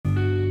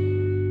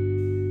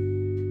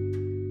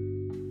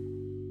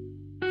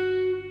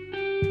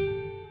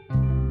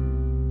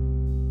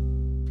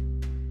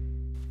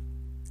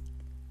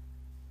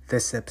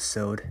This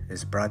episode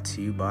is brought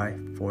to you by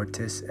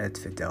Fortis et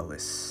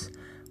Fidelis,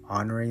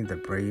 honoring the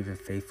brave and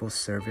faithful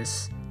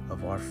service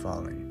of our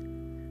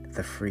fallen.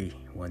 The free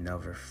will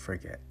never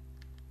forget.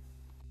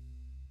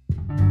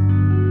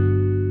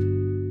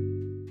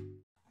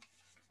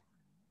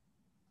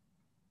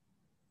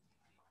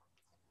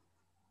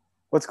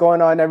 What's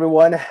going on,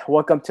 everyone?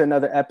 Welcome to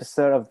another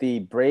episode of the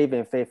Brave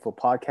and Faithful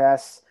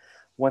podcast.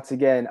 Once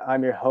again,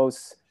 I'm your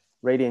host,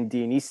 Radian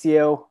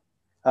Dionisio.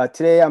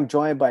 Today, I'm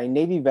joined by a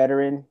Navy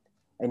veteran,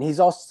 and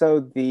he's also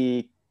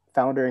the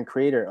founder and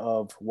creator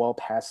of Well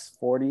Past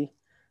 40,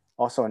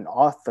 also an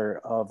author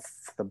of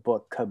the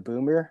book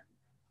Kaboomer,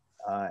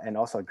 and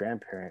also a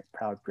grandparent,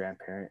 proud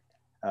grandparent,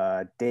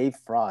 Dave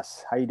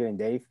Frost. How you doing,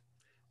 Dave?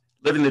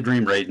 Living the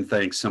dream, Rayden.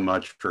 Thanks so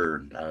much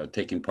for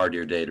taking part of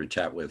your day to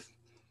chat with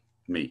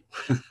me.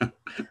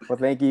 Well,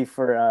 thank you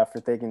for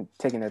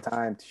taking the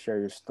time to share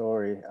your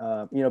story.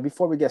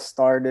 Before we get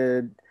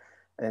started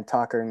and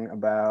talking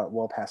about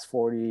Well Past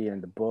 40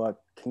 and the book,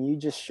 can you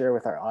just share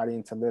with our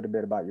audience a little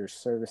bit about your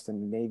service in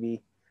the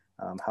Navy,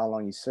 how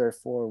long you served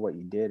for, what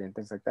you did, and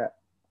things like that?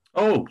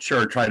 Oh,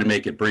 sure. Try to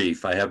make it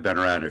brief. I have been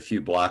around a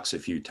few blocks a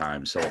few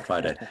times, so I'll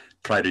try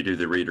to do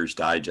the Reader's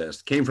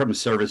Digest. Came from a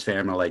service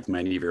family, like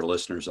many of your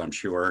listeners, I'm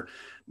sure.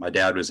 My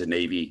dad was a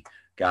Navy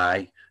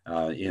guy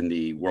in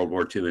the World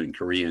War II and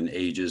Korean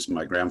ages.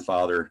 My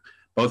grandfather,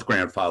 both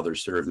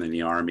grandfathers served in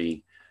the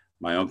Army.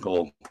 My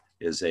uncle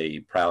is a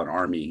proud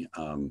Army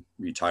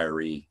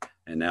retiree,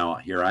 and now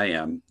here I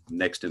am,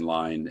 next in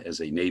line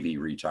as a Navy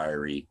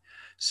retiree.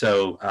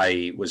 So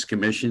I was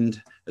commissioned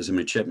as a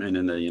midshipman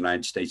in the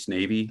United States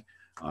Navy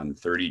on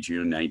 30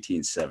 June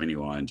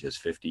 1971, just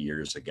 50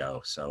 years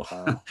ago. So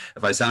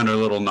if I sound a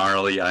little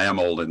gnarly, I am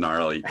old and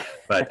gnarly.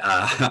 But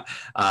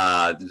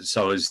I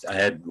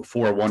had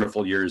 4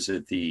 wonderful years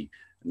at the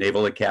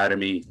Naval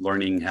Academy,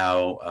 learning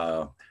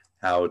how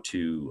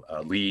to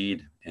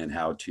lead and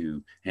how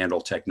to handle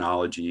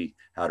technology,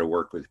 how to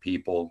work with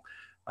people.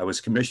 I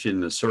was commissioned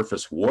in the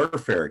surface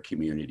warfare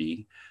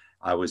community.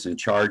 I was in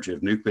charge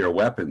of nuclear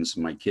weapons.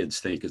 My kids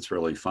think it's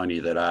really funny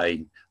that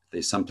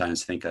they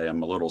sometimes think I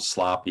am a little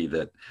sloppy,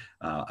 that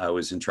I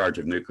was in charge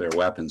of nuclear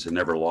weapons and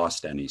never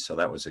lost any. So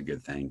that was a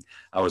good thing.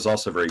 I was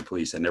also very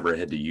pleased I never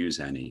had to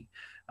use any.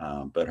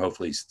 But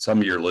hopefully some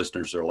of your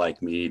listeners are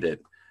like me, that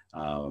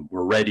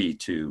were ready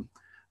to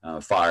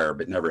fire,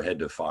 but never had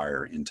to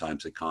fire in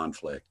times of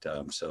conflict.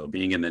 So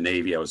being in the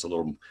Navy, I was a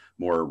little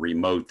more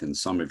remote than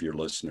some of your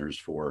listeners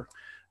for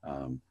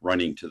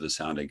running to the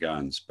sound of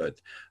guns. But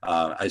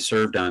I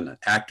served on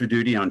active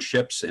duty on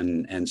ships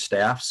and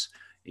staffs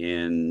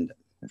in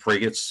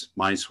frigates,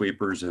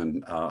 minesweepers,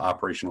 and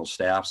operational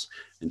staffs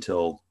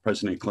until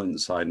President Clinton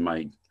signed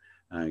my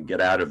get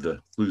out of the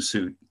blue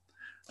suit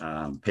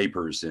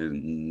papers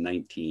in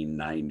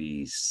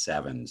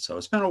 1997. So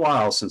it's been a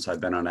while since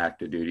I've been on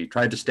active duty.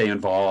 Tried to stay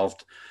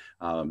involved,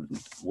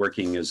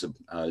 working as a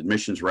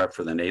admissions rep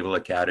for the Naval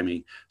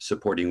Academy,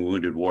 supporting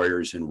wounded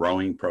warriors in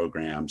rowing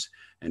programs,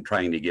 and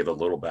trying to give a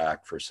little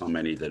back for so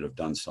many that have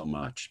done so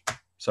much.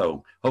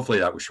 So hopefully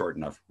that was short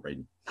enough,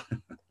 Rayden.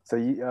 So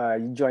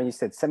you joined, you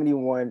said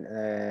 71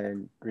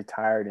 and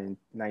retired in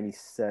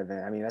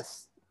 97. I mean,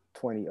 that's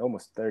 20,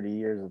 almost 30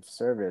 years of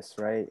service,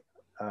 right?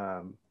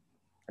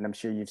 And I'm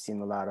sure you've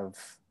seen a lot of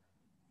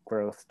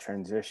growth,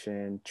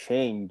 transition,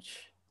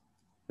 change,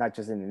 not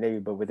just in the Navy,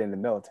 but within the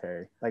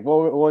military. Like,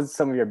 what was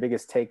some of your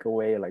biggest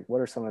takeaway? Like,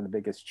 what are some of the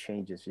biggest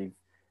changes you've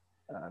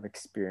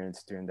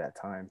experienced during that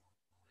time?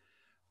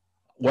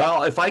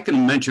 Well, if I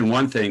can mention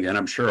one thing, and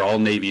I'm sure all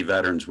Navy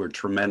veterans were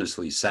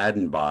tremendously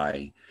saddened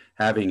by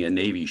having a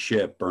Navy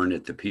ship burn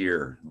at the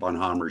pier,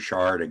 Bonhomme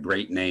Richard, a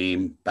great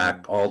name,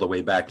 all the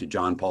way back to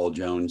John Paul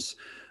Jones.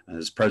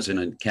 As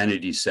President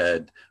Kennedy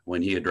said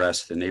when he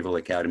addressed the Naval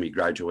Academy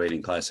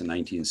graduating class in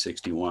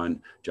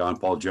 1961, John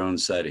Paul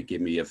Jones said, "It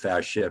give me a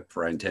fast ship,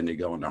 for I intend to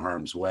go into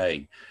harm's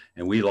way."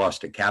 And we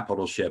lost a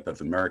capital ship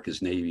of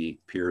America's Navy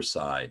pier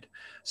side.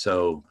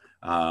 So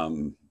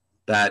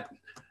that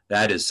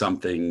is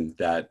something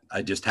that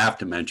I just have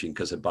to mention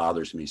because it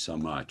bothers me so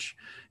much.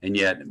 And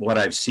yet what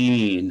I've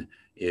seen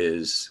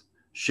is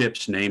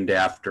ships named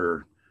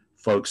after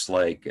folks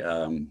like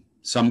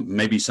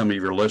maybe some of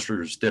your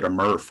listeners did a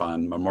MRF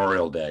on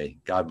Memorial Day.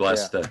 God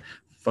bless the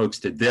folks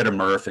that did a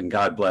MRF, and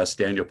God bless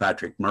Daniel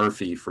Patrick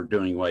Murphy for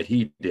doing what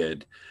he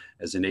did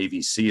as a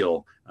Navy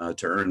SEAL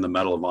to earn the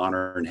Medal of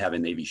Honor and have a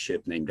Navy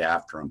ship named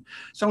after him.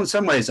 So in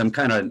some ways, I'm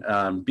kind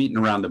of beating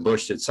around the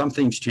bush that some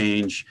things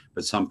change,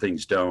 but some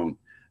things don't.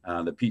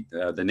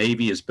 The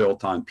Navy is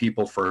built on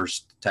people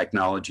first,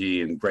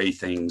 technology and gray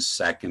things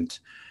second.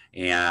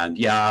 And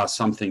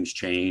some things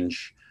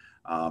change,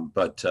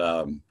 but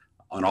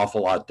an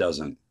awful lot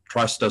doesn't.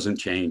 Trust doesn't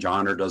change,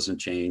 honor doesn't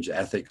change,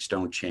 ethics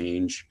don't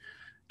change,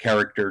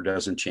 character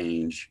doesn't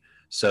change.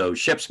 So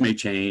ships may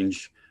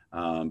change,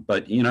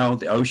 but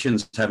the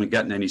oceans haven't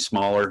gotten any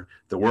smaller.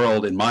 The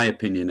world, in my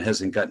opinion,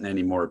 hasn't gotten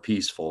any more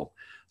peaceful.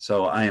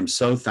 So I am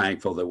so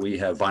thankful that we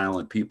have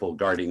violent people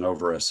guarding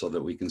over us so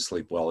that we can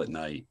sleep well at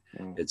night.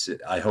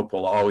 I hope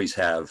we'll always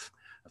have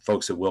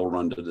folks that will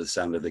run to the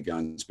sound of the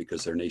guns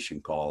because their nation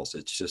calls.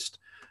 It's just,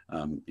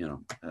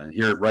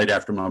 here right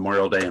after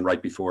Memorial Day and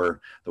right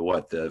before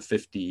the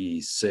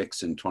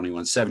 56 and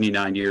 21,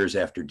 79 years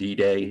after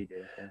D-Day,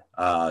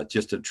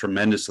 just a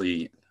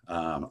tremendously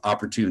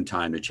opportune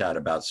time to chat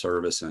about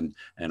service and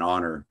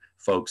honor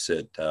folks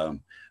that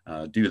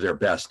do their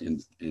best in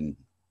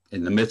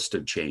the midst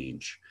of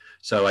change.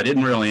 So I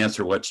didn't really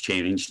answer what's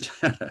changed.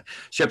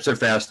 Ships are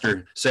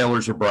faster,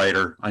 sailors are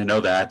brighter. I know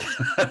that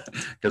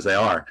because they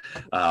are.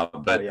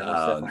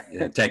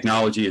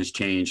 Technology has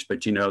changed,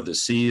 but the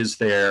sea is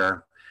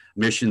there,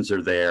 missions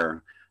are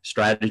there.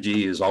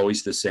 Strategy is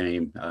always the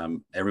same.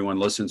 Everyone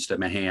listens to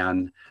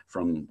Mahan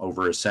from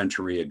over a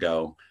century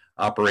ago.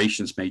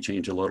 Operations may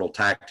change a little,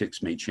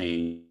 tactics may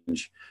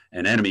change,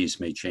 and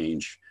enemies may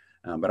change.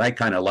 But I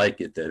kind of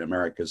like it that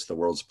America's the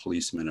world's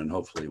policeman, and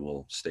hopefully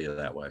will stay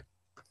that way.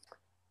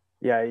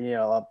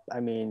 Yeah, I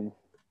mean,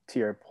 to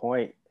your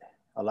point,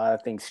 a lot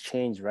of things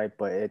change, right?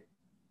 But it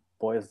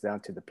boils down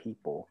to the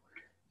people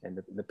and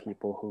the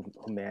people who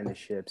man the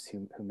ships,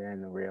 who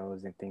man the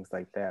rails and things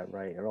like that,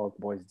 right? It all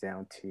boils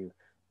down to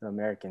the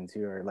Americans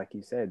who are, like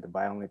you said, the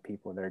violent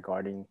people that are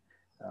guarding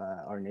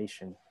our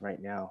nation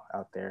right now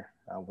out there,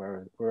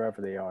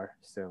 wherever they are.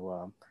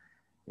 So,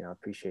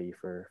 appreciate you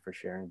for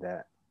sharing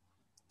that.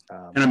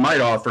 And I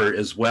might offer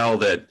as well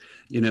that,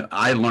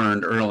 I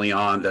learned early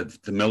on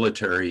that the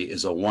military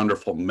is a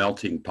wonderful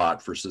melting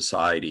pot for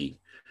society.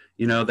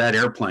 That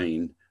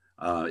airplane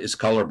is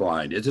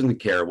colorblind. It doesn't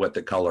care what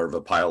the color of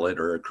a pilot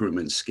or a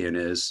crewman's skin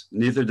is.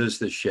 Neither does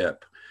the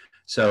ship.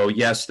 So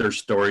yes, there's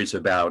stories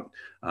about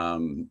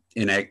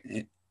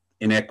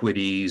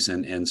inequities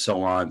and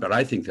so on, but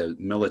I think the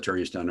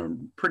military has done a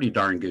pretty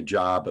darn good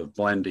job of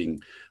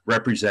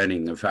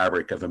representing the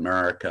fabric of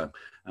America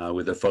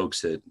with the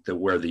folks that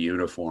wear the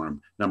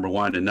uniform, number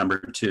one, and number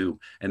two,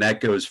 and that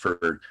goes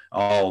for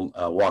all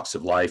walks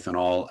of life and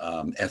all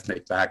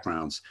ethnic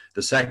backgrounds.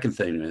 The second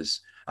thing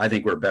is, I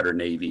think we're a better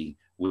Navy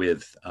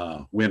with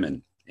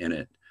women in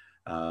it.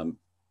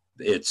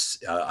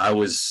 I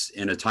was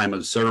in a time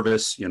of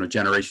service,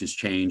 generations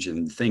change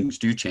and things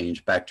do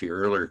change. Back to your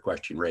earlier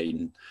question,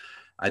 Radin,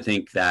 I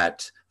think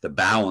that the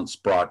balance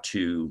brought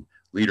to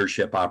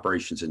leadership,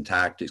 operations, and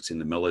tactics in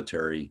the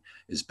military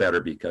is better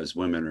because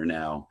women are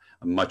now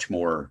much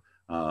more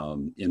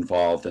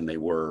involved than they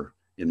were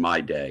in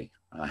my day,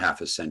 half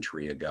a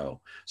century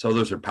ago. So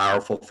those are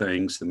powerful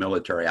things. The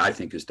military, I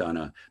think, has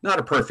done not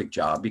a perfect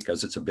job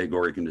because it's a big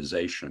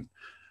organization,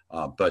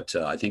 but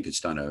I think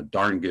it's done a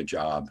darn good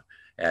job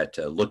at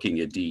looking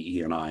at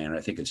DE&I, and I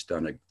think it's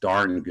done a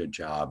darn good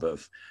job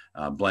of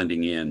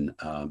blending in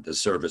the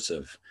service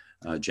of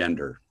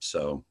gender.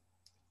 So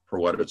for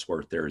what it's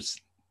worth, there's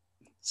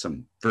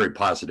some very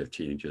positive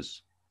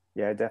changes.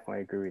 Yeah, I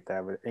definitely agree with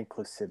that. With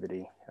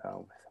inclusivity,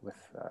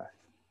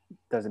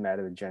 doesn't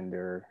matter the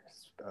gender,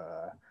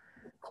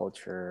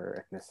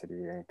 culture,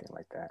 ethnicity, or anything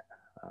like that.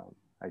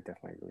 I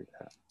definitely agree with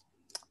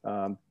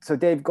that. So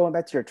Dave, going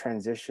back to your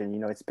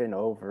transition, it's been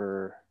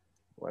over,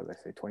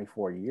 let's say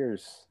 24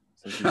 years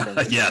since you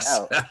transitioned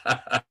yes.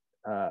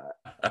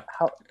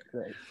 out.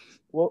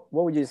 What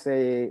would you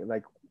say,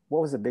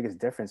 what was the biggest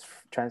difference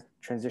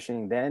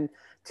transitioning then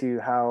to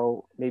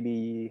how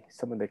maybe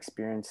some of the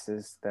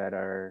experiences that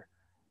our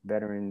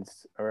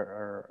veterans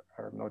or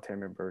military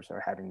members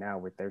are having now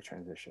with their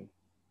transition?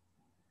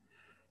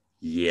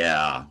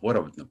 Yeah, what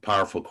a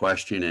powerful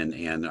question.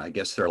 And I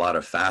guess there are a lot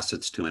of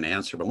facets to an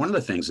answer. But one of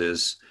the things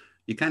is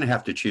you kind of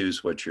have to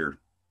choose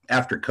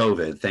after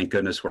COVID, thank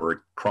goodness we're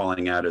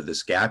crawling out of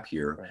this gap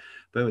here. Right.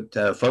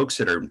 But folks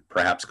that are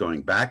perhaps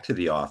going back to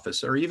the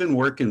office or even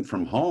working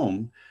from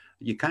home,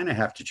 you kind of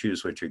have to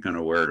choose what you're going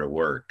to wear to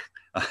work.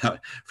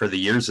 For the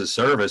years of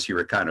service, you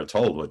were kind of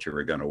told what you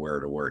were going to wear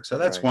to work. So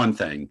that's right. One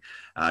thing.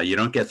 You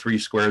don't get 3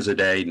 squares a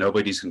day.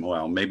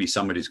 Maybe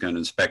somebody's going to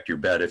inspect your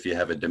bed if you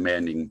have a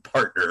demanding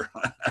partner.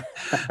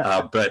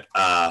 But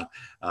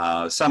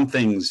some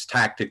things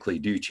tactically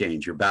do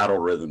change. Your battle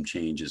rhythm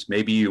changes.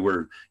 Maybe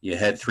you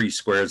had 3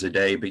 squares a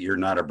day, but you're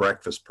not a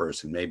breakfast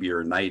person. Maybe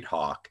you're a night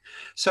hawk.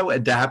 So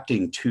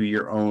adapting to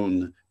your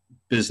own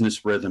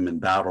business rhythm and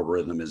battle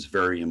rhythm is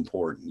very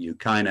important. You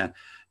kind of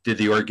did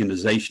the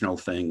organizational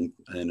thing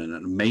in an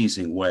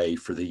amazing way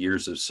for the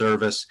years of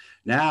service.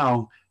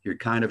 Now you're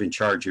kind of in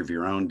charge of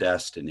your own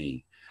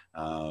destiny,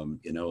 and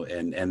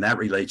that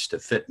relates to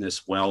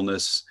fitness,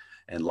 wellness,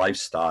 and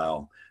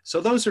lifestyle.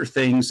 So those are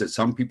things that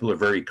some people are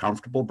very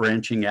comfortable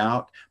branching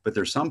out, but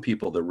there's some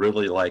people that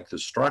really like the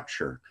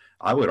structure.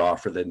 I would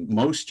offer that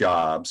most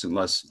jobs,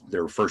 unless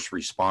they're first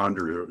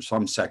responders or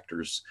some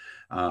sectors,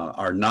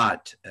 are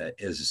not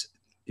as,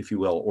 if you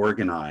will,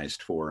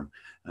 organized for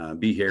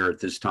be here at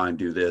this time,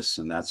 do this,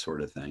 and that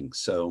sort of thing.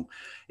 So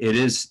it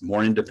is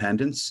more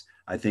independence.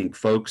 I think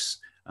folks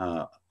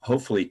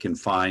hopefully can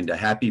find a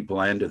happy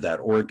blend of that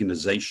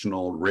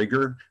organizational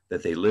rigor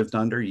that they lived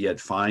under,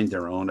 yet find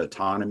their own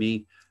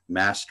autonomy,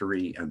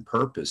 mastery, and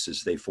purpose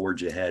as they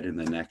forge ahead in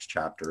the next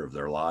chapter of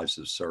their lives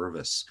of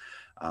service.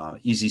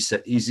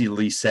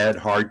 easily said,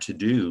 hard to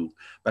do.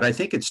 But I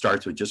think it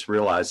starts with just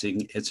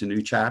realizing it's a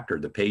new chapter.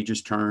 The page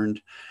is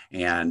turned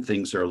and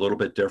things are a little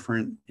bit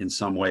different in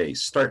some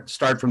ways.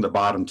 Start from the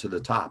bottom to the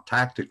top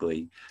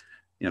tactically.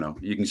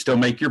 You can still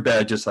make your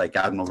bed, just like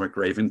Admiral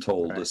McRaven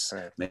told us,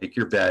 right. Make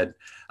your bed,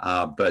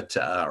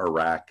 or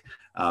rack.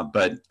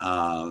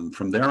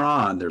 From there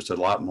on, there's a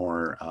lot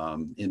more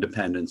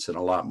independence and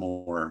a lot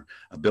more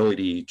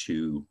ability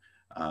to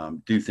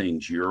do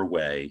things your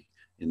way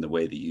in the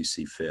way that you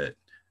see fit.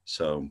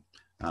 So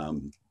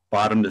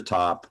bottom to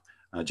top,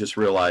 just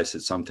realize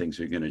that some things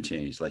are going to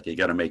change. Like you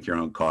got to make your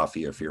own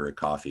coffee if you're a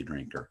coffee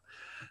drinker.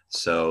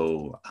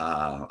 So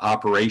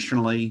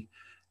operationally,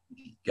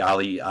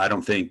 golly, I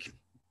don't think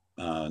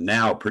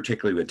now,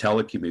 particularly with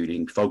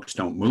telecommuting, folks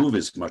don't move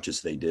as much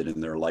as they did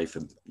in their life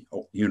of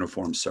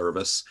uniform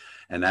service.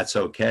 And that's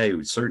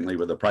okay. Certainly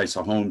with the price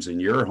of homes in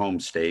your home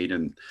state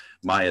and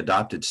my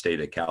adopted state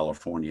of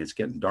California, it's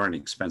getting darn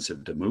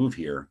expensive to move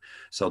here.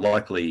 So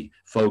luckily,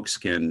 folks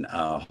can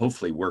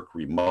hopefully work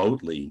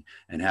remotely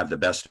and have the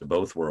best of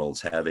both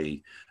worlds, have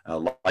a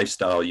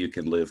lifestyle you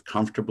can live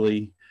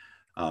comfortably.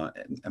 I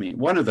mean,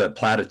 one of the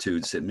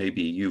platitudes that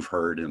maybe you've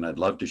heard, and I'd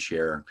love to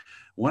share,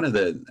 one of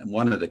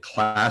the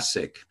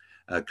classic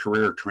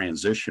career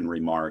transition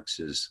remarks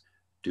is,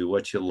 do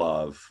what you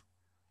love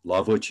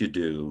what you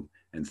do,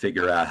 and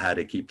figure out how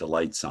to keep the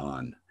lights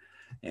on.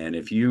 And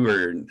if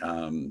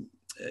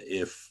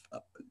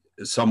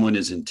someone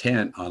is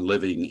intent on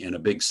living in a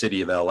big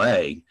city of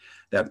LA,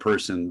 that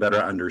person better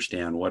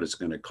understand what it's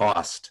going to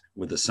cost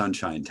with the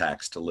sunshine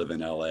tax to live in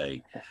LA.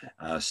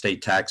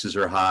 State taxes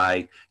are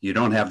high. You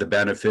don't have the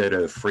benefit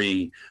of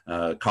free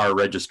car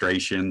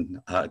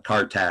registration,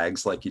 car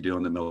tags like you do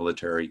in the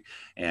military.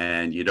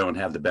 And you don't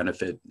have the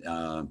benefit,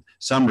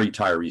 some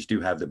retirees do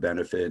have the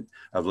benefit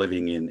of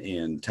living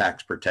in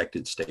tax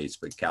protected states,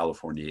 but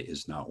California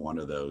is not one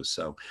of those.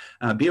 So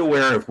be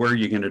aware of where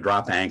you're going to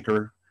drop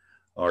anchor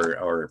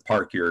or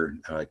park your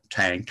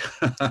tank.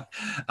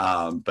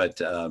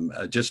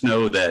 Just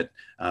know that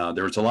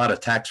there's a lot of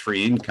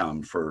tax-free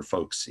income for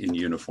folks in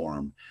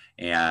uniform,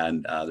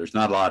 and there's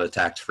not a lot of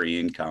tax-free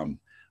income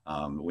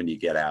when you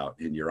get out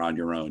and you're on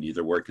your own,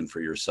 either working for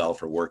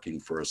yourself or working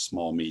for a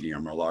small,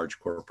 medium, or large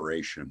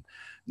corporation.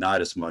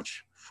 Not as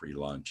much free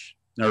lunch.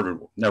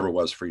 Never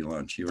was free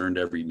lunch. You earned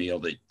every meal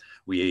that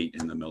we ate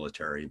in the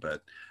military,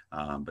 but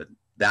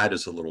that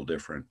is a little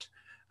different.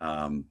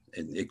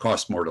 It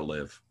costs more to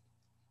live.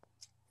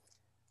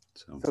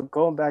 So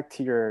going back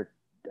to your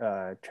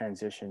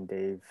transition,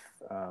 Dave,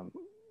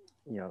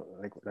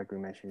 like we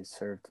mentioned, you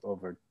served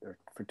for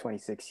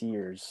 26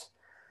 years.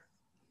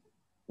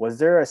 Was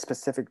there a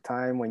specific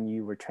time when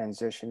you were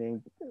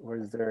transitioning?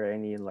 Was there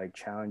any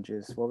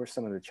challenges? What were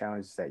some of the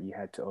challenges that you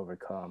had to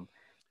overcome,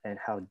 and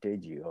how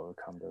did you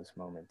overcome those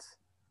moments?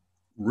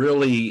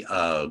 Really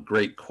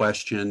great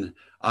question.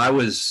 I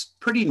was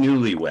pretty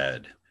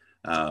newlywed.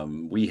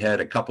 We had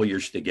a couple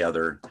years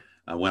together.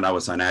 When I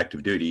was on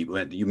active duty.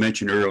 You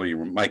mentioned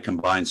earlier my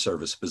combined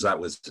service, because that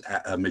was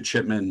a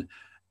midshipman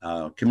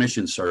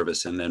commission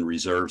service and then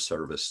reserve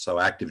service. So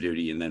active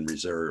duty and then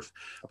reserve.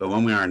 But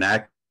when we were on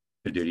active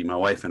duty, my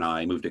wife and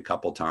I moved a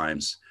couple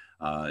times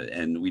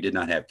and we did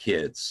not have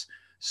kids.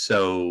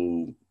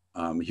 So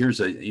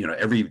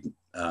every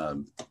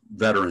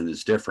veteran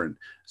is different.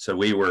 So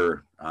we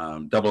were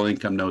double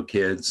income, no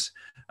kids.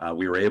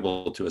 We were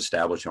able to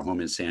establish a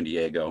home in San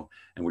Diego,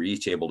 and we're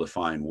each able to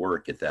find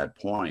work at that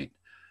point.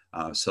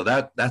 So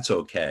that's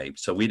okay.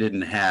 So we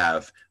didn't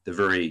have the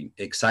very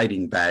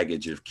exciting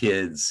baggage of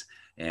kids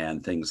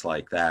and things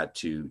like that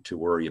to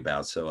worry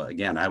about. So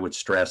again, I would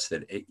stress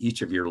that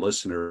each of your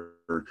listener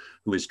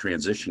who is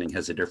transitioning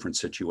has a different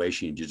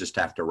situation. You just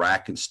have to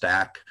rack and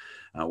stack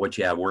what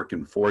you have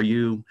working for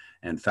you,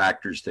 and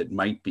factors that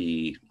might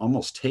be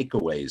almost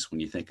takeaways when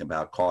you think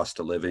about cost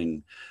of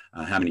living,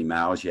 how many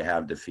mouths you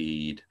have to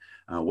feed,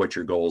 what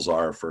your goals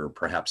are for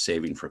perhaps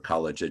saving for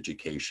college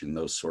education,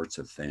 those sorts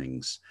of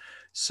things.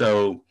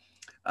 So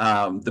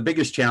the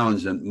biggest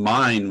challenge in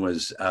mine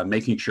was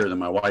making sure that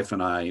my wife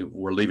and I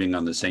were leaving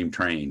on the same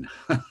train,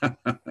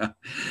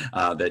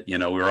 that, we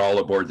were all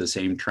aboard the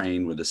same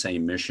train with the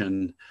same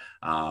mission.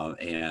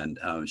 And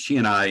she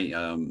and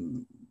I,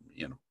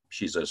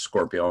 she's a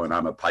Scorpio and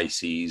I'm a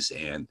Pisces.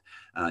 And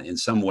in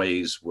some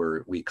ways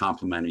we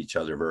complement each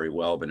other very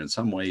well, but in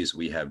some ways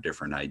we have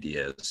different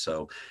ideas.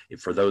 So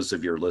for those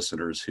of your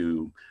listeners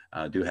who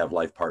do have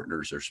life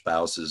partners or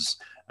spouses,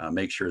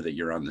 make sure that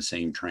you're on the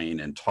same train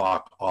and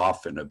talk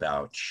often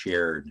about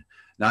shared,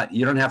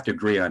 you don't have to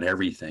agree on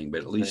everything,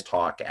 but at least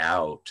talk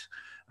out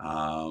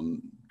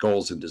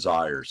goals and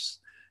desires.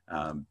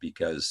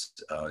 Because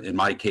in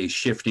my case,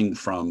 shifting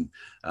from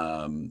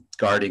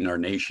guarding our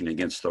nation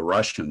against the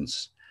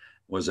Russians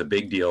was a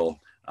big deal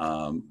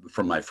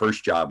from my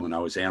first job when I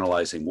was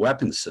analyzing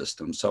weapons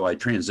systems. So I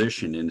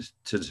transitioned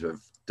into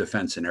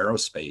defense and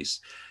aerospace,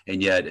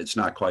 and yet it's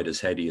not quite as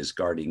heady as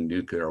guarding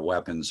nuclear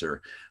weapons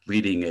or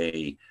leading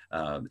a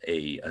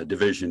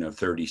division of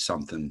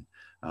 30-something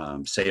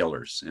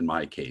sailors in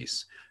my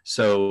case.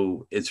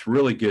 So it's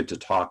really good to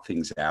talk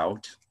things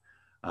out.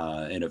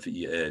 And if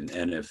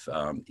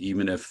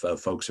even if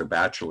folks are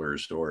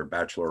bachelors or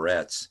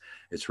bachelorettes,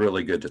 it's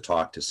really good to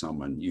talk to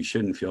someone. You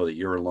shouldn't feel that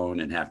you're alone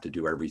and have to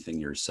do everything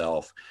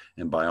yourself.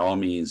 And by all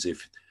means,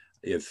 if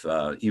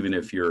even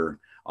if you're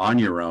on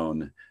your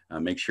own,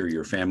 make sure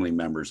your family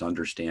members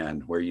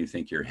understand where you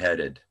think you're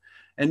headed,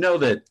 and know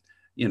that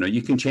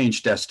you can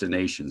change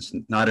destinations.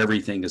 Not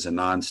everything is a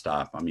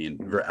nonstop. I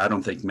mean, I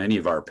don't think many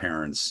of our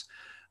parents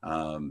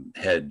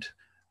had,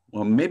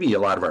 well, maybe a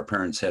lot of our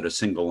parents had a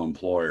single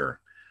employer.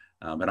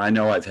 But I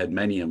know I've had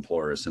many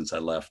employers since I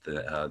left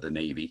the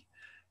Navy,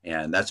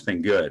 and that's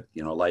been good.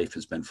 Life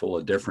has been full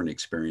of different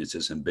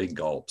experiences and big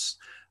gulps,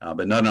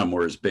 but none of them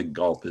were as big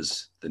gulp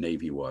as the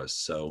Navy was.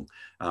 So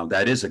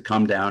that is a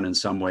come down in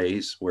some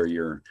ways, where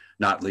you're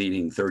not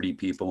leading 30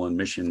 people in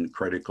mission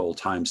critical,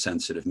 time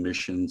sensitive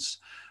missions.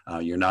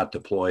 You're not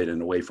deployed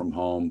and away from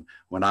home.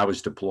 When I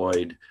was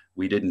deployed,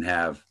 we didn't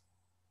have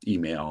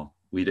email,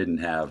 we didn't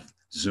have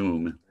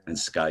Zoom and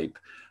Skype.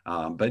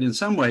 But in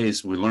some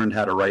ways, we learned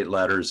how to write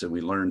letters, and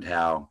we learned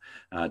how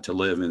to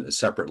live in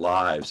separate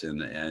lives. And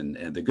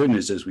the good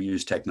news is we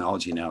use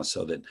technology now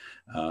so that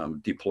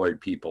deployed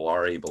people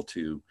are able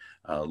to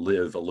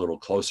live a little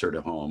closer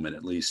to home, and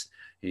at least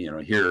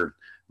hear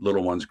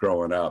little ones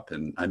growing up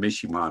and I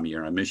miss you, mommy,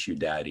 or I miss you,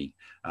 daddy.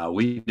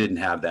 We didn't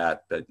have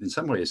that, but in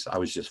some ways, I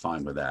was just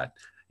fine with that.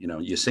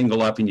 You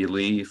single up and you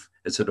leave.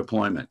 It's a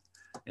deployment,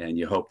 and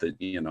you hope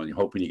that you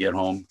hope when you get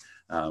home,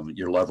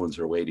 your loved ones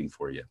are waiting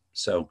for you.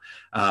 So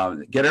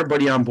get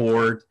everybody on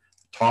board,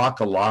 talk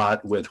a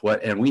lot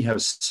and we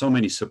have so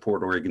many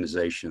support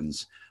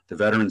organizations, the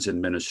Veterans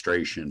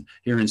Administration.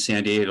 Here in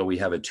San Diego, we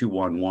have a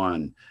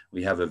 211.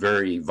 We have a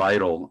very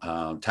vital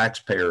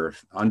taxpayer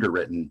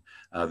underwritten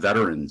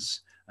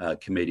veterans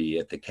committee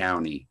at the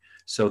county.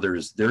 So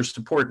there's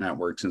support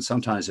networks, and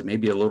sometimes it may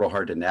be a little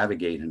hard to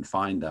navigate and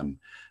find them,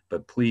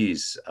 but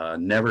please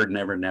never,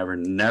 never, never,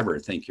 never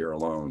think you're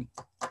alone.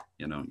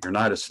 You're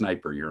not a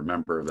sniper. You're a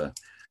member of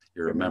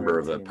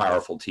a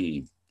powerful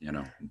team.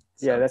 So.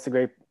 Yeah, that's a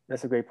great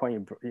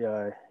point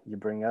you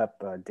bring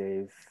up,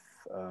 Dave.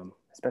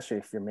 Especially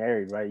if you're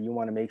married, right? You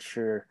want to make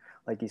sure,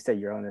 like you said,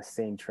 you're on the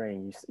same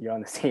train. You're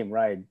on the same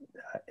ride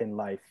in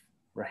life,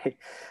 right?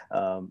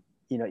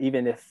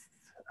 Even if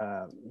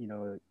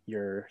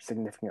your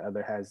significant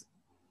other has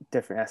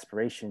different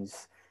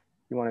aspirations,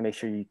 you want to make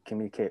sure you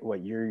communicate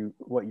what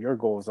your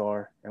goals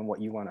are and what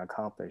you want to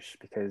accomplish,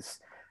 because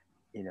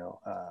you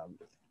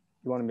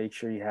want to make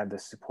sure you have the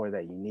support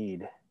that you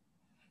need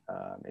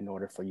in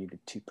order for you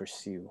to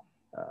pursue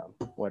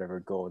whatever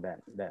goal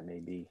that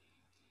may be.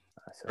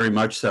 Very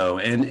much so.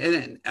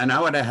 And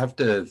I would have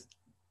to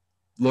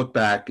look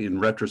back in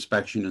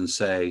retrospection and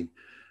say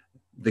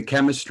the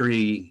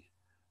chemistry,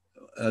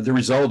 the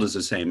result is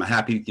the same. A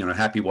happy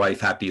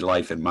wife, happy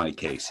life in my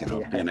case,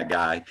 being a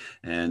guy,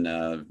 and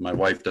my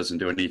wife doesn't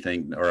do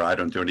anything, or I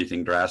don't do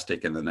anything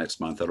drastic, and the next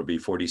month it'll be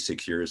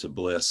 46 years of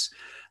bliss.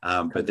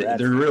 But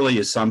there really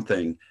is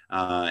something,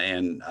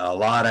 and a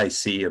lot I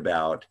see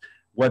about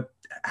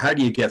how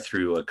do you get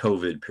through a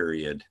COVID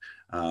period,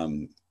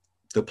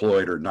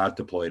 deployed or not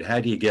deployed? How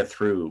do you get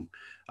through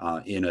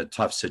in a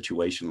tough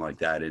situation like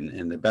that?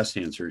 And the best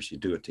answer is you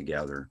do it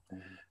together.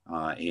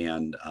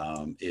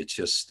 It's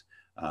just,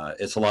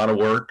 it's a lot of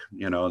work,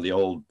 the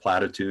old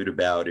platitude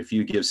about if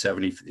you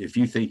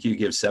think you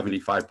give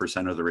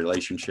 75% of the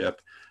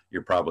relationship,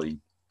 you're probably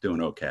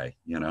doing okay,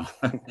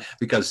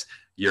 because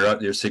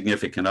your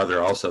significant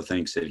other also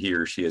thinks that he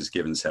or she has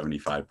given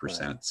 75%.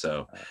 Right.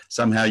 So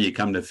somehow you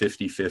come to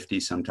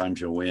 50-50.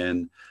 Sometimes you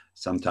win.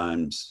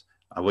 Sometimes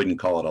I wouldn't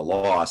call it a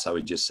loss. I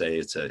would just say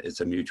it's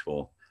a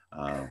mutual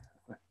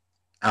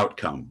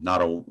outcome,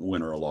 not a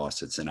win or a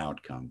loss. It's an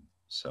outcome.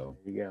 So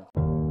there you go.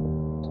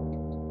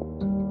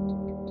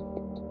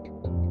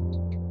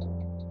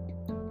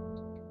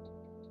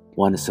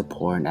 Want to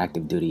support an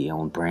active duty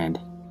owned brand?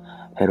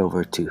 Head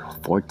over to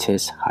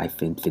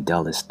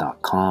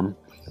fortis-fidelis.com.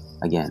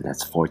 Again,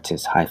 that's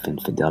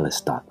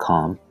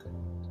fortis-fidelis.com,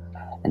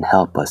 and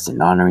help us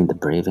in honoring the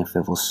brave and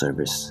faithful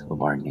service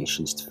of our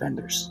nation's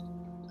defenders.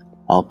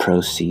 All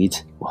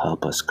proceeds will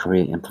help us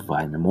create and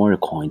provide memorial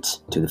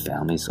coins to the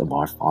families of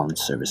our fallen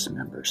service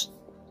members.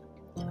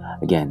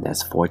 Again,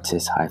 that's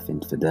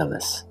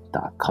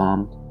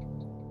fortis-fidelis.com,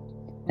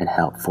 and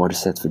help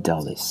Fortis et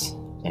Fidelis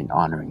in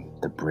honoring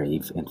the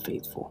brave and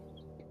faithful.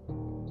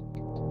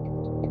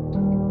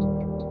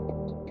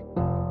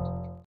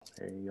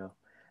 There you go.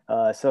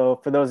 So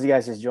for those of you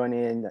guys just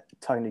joining in,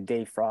 talking to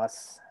Dave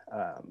Frost,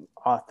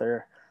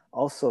 author,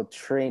 also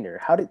trainer.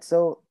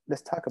 So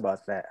let's talk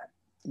about that.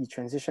 You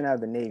transitioned out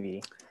of the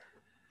Navy.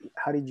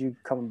 How did you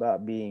come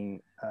about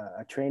being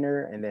a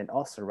trainer, and then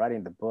also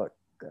writing the book,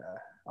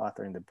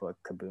 authoring the book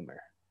Kaboomer?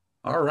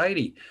 All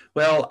righty.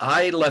 Well,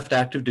 I left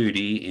active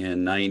duty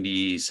in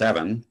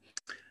 '97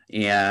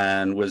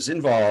 and was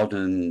involved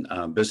in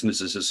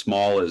businesses as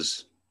small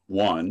as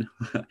one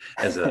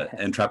as an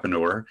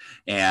entrepreneur.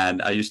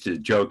 And I used to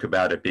joke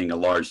about it being a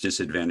large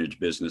disadvantaged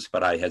business,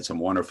 but I had some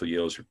wonderful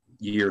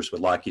years with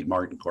Lockheed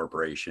Martin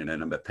Corporation,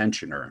 and I'm a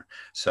pensioner.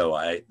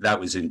 So that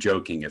was in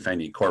joking. If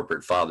any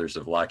corporate fathers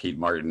of Lockheed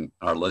Martin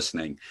are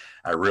listening,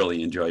 I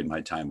really enjoyed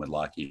my time with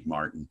Lockheed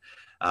Martin.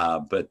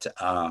 But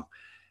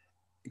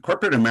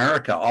corporate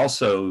America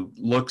also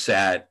looks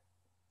at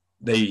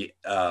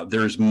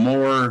there's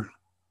more,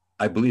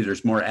 I believe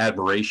there's more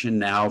admiration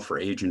now for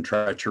age and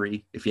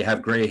treachery. If you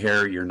have gray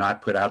hair, you're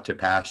not put out to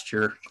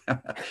pasture.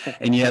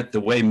 And yet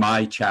the way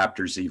my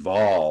chapters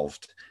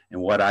evolved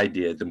and what I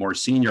did, the more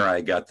senior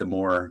I got, the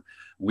more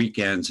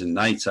weekends and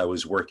nights I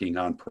was working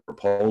on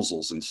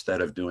proposals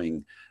instead of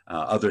doing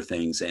other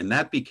things. And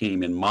that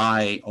became, in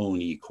my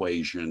own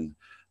equation,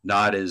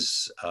 not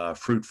as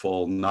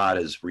fruitful, not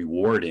as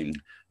rewarding,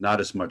 not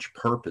as much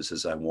purpose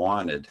as I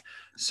wanted.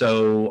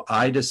 So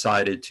I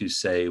decided to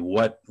say,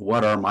 what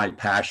are my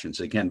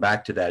passions? Again,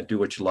 back to that, do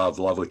what you love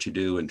what you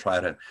do, and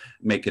try to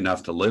make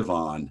enough to live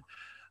on.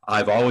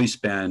 I've always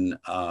been,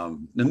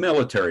 the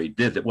military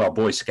did it, well,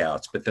 Boy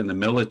Scouts, but then the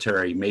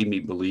military made me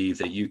believe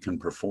that you can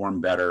perform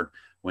better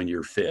when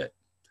you're fit.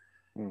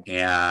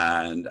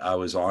 And I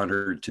was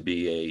honored to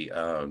be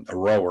a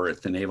rower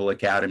at the Naval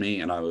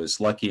Academy, and I was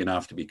lucky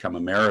enough to become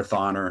a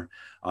marathoner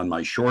on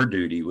my shore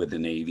duty with the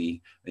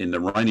Navy in the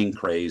running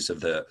craze of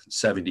the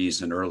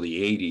 70s and early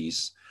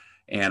 80s.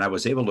 And I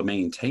was able to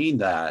maintain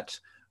that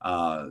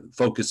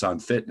focus on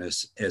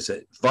fitness as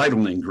a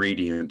vital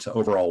ingredient to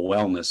overall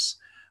wellness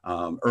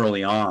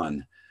early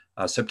on.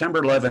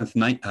 September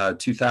 11th,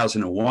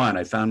 2001,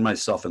 I found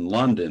myself in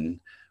London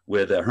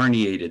with a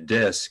herniated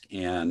disc,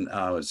 and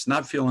I was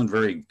not feeling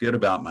very good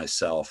about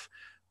myself.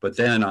 But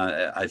then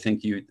I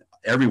think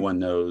everyone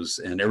knows,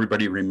 and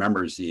everybody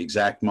remembers the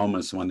exact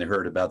moments when they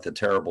heard about the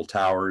terrible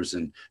towers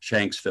in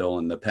Shanksville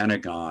and the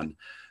Pentagon.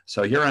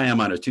 So here I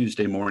am on a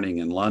Tuesday morning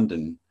in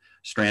London,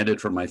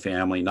 stranded from my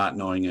family, not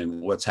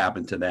knowing what's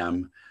happened to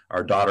them.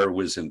 Our daughter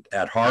was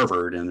at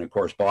Harvard, and of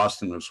course,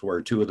 Boston was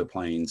where two of the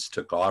planes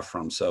took off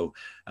from. So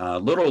a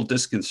little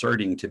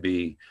disconcerting to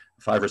be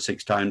 5 or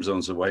 6 time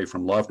zones away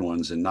from loved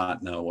ones and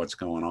not know what's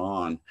going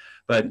on.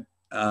 But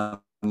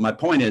my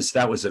point is,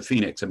 that was a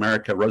phoenix.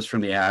 America rose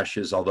from the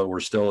ashes, although we're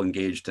still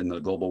engaged in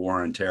the global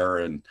war on terror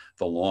and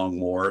the long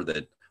war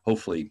that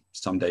hopefully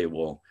someday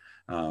will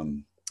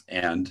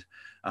end.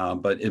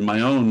 But in my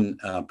own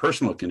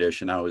personal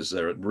condition, I was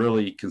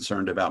really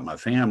concerned about my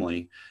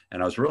family,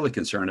 and I was really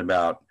concerned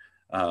about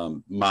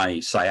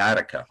my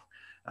sciatica.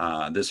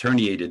 This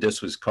herniated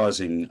disc was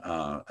causing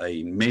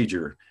a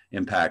major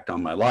impact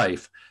on my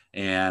life,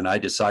 and I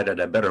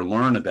decided I better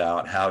learn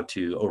about how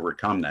to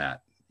overcome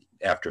that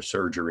after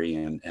surgery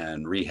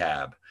and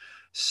rehab.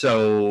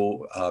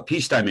 So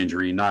peacetime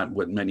injury, not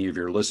what many of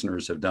your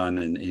listeners have done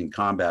in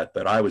combat,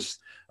 but I was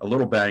a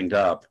little banged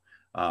up.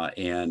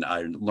 And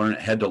I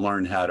had to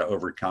learn how to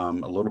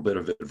overcome a little bit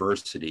of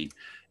adversity.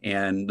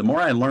 And the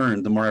more I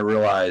learned, the more I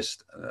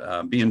realized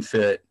being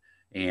fit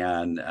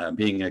and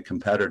being a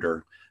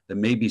competitor, that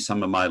maybe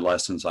some of my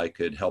lessons I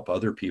could help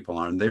other people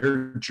on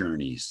their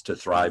journeys to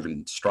thrive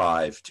and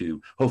strive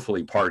to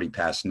hopefully party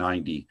past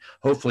 90,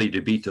 hopefully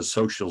to beat the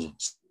Social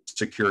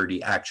Security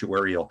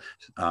actuarial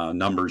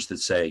numbers that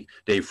say,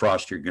 Dave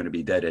Frost, you're going to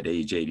be dead at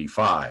age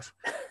 85.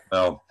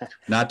 Well,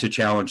 not to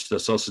challenge the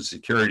Social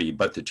Security,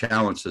 but to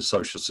challenge the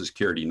Social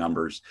Security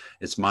numbers.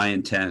 It's my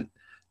intent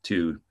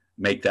to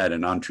make that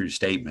an untrue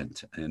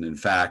statement. And in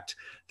fact,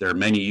 there are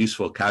many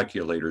useful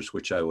calculators,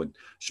 which I would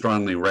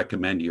strongly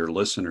recommend to your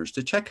listeners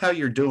to check how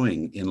you're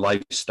doing in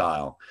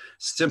lifestyle.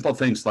 Simple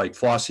things like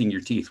flossing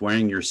your teeth,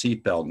 wearing your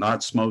seatbelt,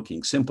 not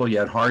smoking, simple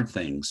yet hard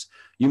things.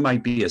 You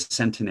might be a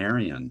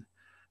centenarian.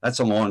 That's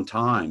a long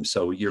time.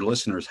 So your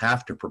listeners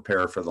have to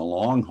prepare for the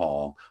long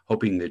haul,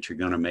 hoping that you're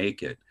going to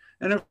make it.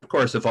 And of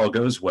course, if all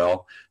goes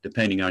well,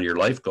 depending on your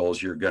life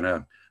goals, you're going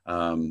to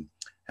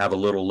have a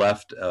little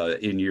left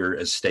in your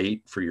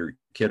estate for your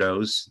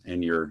kiddos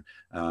and your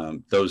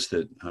those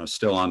that are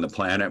still on the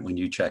planet when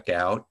you check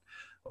out.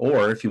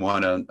 Or if you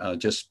want to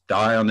just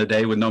die on the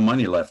day with no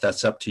money left,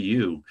 that's up to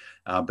you.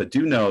 But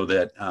do know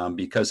that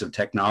because of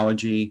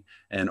technology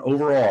and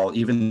overall,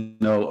 even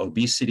though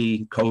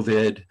obesity,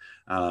 COVID,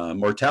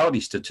 mortality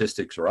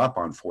statistics are up,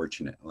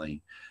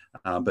 unfortunately.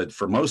 But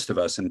for most of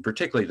us, and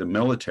particularly the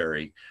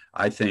military,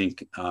 I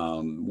think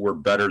we're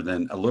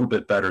a little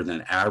bit better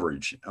than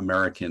average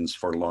Americans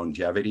for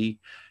longevity.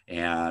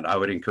 And I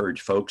would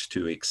encourage folks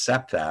to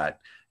accept that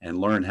and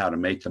learn how to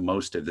make the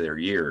most of their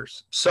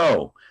years.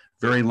 So,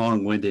 very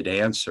long-winded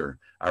answer.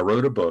 I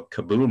wrote a book,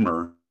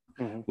 Kaboomer,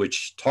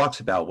 which talks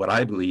about what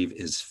I believe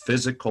is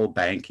physical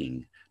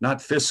banking,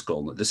 not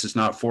fiscal. This is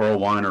not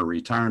 401 or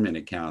retirement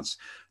accounts.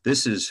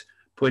 This is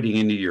putting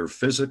into your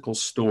physical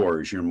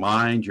stores, your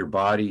mind, your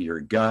body,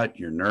 your gut,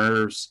 your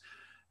nerves,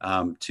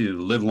 to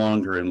live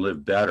longer and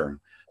live better.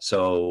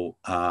 So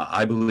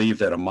I believe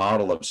that a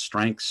model of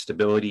strength,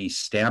 stability,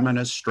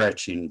 stamina,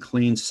 stretching,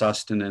 clean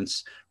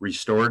sustenance,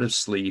 restorative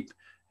sleep,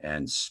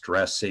 and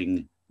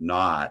stressing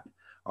not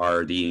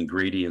are the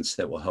ingredients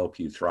that will help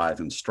you thrive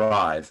and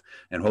strive.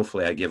 And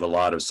hopefully I give a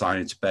lot of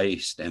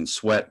science-based and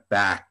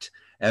sweat-backed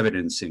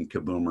evidence in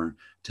Kaboomer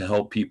to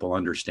help people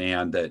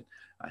understand that,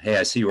 hey,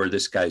 I see where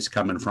this guy's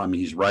coming from.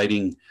 He's a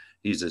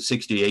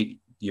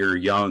 68-year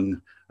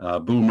young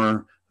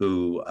boomer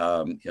who,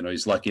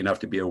 he's lucky enough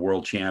to be a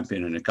world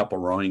champion in a couple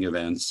rowing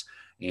events.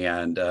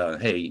 And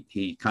hey,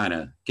 he kind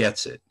of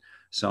gets it.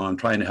 So I'm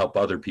trying to help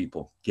other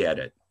people get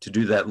it, to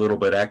do that little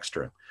bit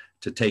extra,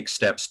 to take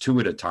steps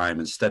 2 at a time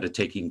instead of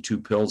taking 2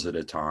 pills at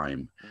a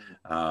time.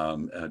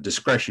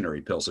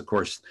 Discretionary pills. Of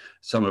course,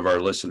 some of our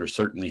listeners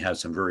certainly have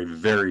some very,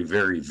 very,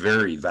 very,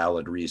 very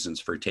valid reasons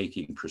for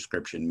taking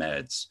prescription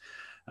meds.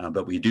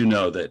 But we do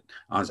know that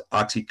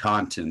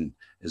OxyContin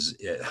is,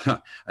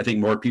 I think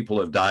more people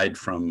have died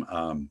from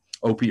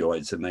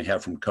opioids than they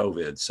have from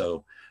COVID.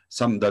 So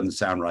something doesn't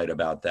sound right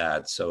about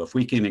that. So if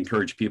we can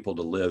encourage people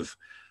to live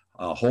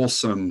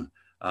wholesome,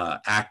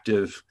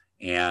 active,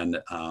 and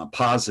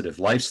positive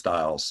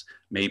lifestyles,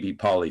 maybe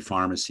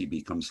polypharmacy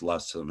becomes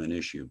less of an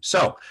issue.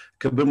 So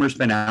Kaboomer's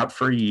been out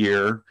for a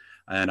year,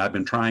 and I've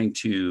been trying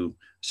to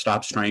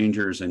stop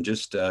strangers and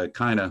just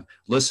kind of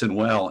listen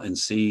well and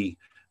see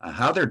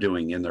how they're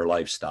doing in their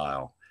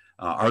lifestyle.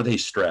 Are they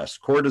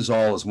stressed?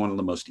 Cortisol is one of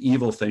the most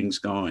evil things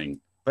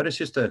going, but it's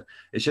just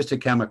a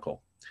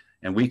chemical,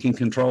 and we can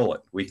control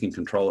it. We can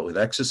control it with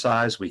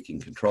exercise. We can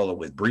control it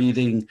with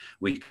breathing.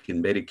 We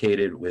can mitigate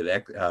it with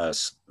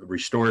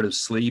restorative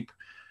sleep.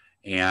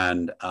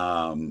 And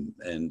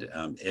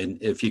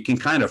if you can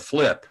kind of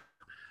flip,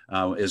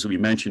 as we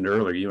mentioned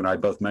earlier, you and I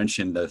both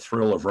mentioned the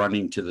thrill of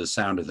running to the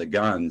sound of the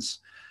guns.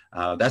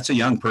 That's a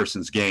young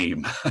person's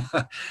game,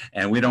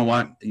 and we don't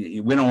want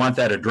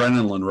that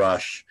adrenaline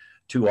rush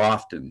too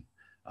often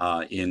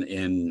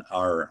in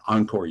our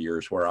encore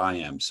years where I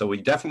am. So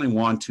we definitely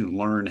want to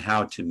learn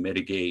how to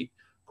mitigate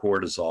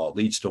cortisol. It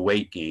leads to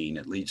weight gain.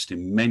 It leads to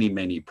many,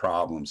 many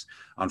problems.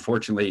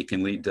 Unfortunately, it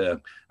can lead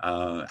to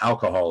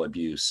alcohol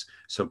abuse.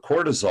 So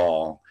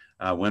cortisol,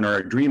 when our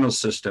adrenal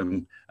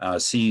system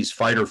sees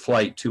fight or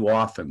flight too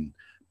often,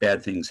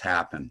 bad things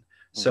happen.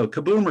 So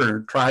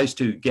Kaboomer tries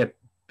to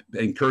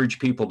encourage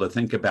people to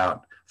think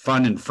about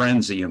fun and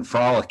frenzy and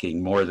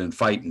frolicking more than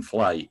fight and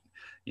flight.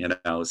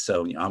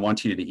 So I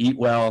want you to eat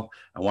well.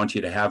 I want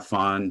you to have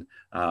fun.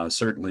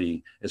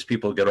 Certainly, as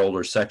people get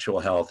older, sexual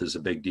health is a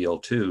big deal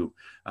too.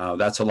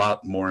 That's a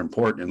lot more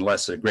important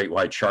unless a great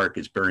white shark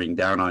is bearing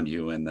down on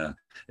you in the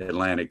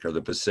Atlantic or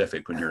the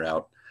Pacific when you're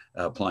out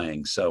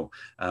playing. So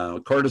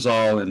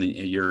cortisol and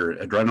your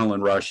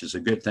adrenaline rush is a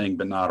good thing,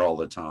 but not all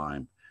the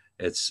time.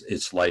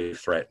 It's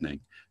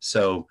life-threatening.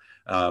 So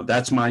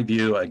that's my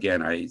view.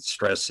 Again, I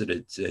stress that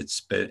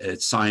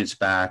it's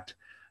science-backed.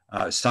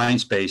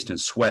 Science-based and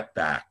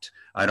sweat-backed.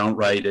 I don't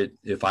write it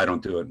if I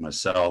don't do it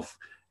myself.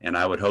 And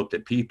I would hope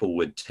that people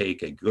would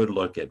take a good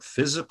look at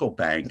physical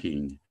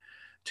banking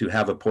to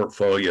have a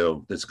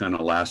portfolio that's going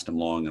to last them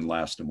long and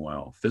last them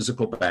well.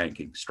 Physical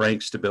banking,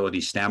 strength, stability,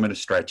 stamina,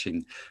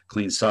 stretching,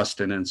 clean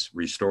sustenance,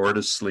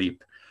 restorative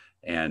sleep,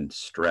 and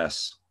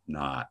stress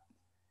not.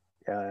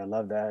 Yeah, I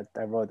love that.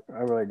 I wrote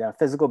it down.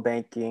 Physical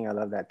banking. I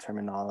love that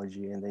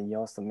terminology. And then you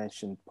also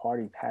mentioned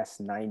party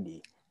past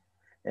 90.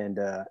 And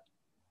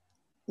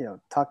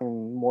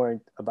talking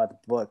more about the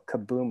book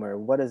Kaboomer,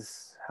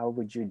 how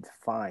would you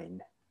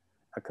define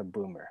a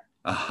Kaboomer?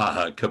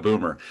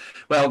 Kaboomer.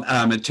 Well,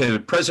 to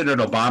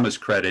President Obama's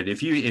credit,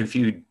 if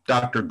you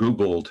Dr.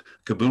 Googled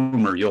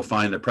Kaboomer, you'll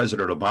find that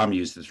President Obama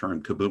used the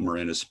term Kaboomer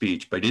in a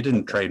speech, but he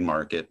didn't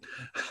trademark it.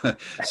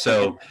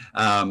 So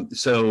I'm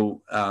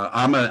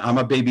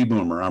a baby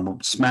boomer.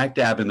 I'm smack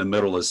dab in the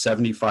middle of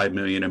 75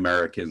 million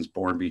Americans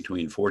born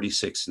between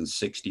 46 and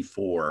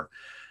 64.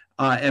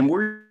 And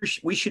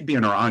we should be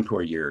in our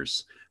encore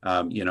years.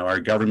 Our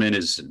government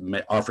is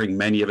offering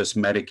many of us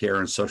Medicare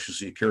and Social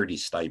Security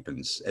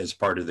stipends as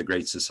part of the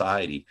Great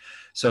Society.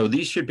 So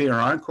these should be our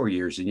encore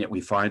years, and yet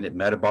we find that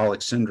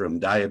metabolic syndrome,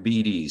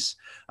 diabetes,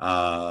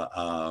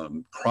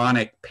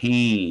 chronic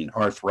pain,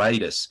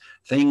 arthritis,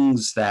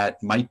 things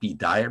that might be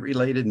diet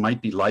related,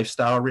 might be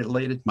lifestyle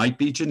related, might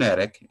be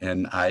genetic,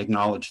 and I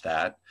acknowledge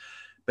that.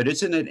 But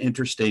isn't it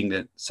interesting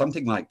that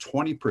something like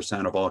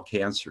 20% of all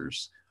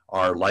cancers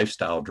are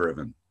lifestyle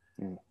driven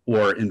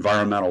or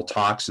environmental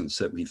toxins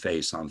that we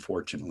face,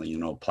 unfortunately,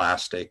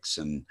 plastics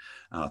and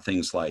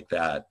things like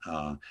that.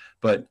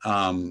 But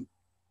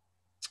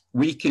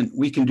we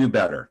can do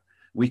better.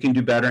 We can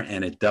do better,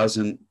 and it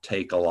doesn't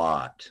take a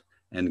lot.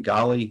 And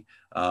golly,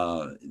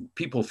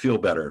 people feel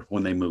better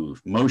when they move.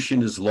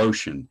 Motion is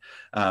lotion.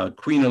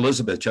 Queen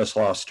Elizabeth just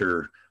lost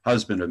her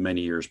husband of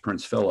many years,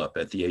 Prince Philip,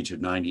 at the age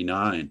of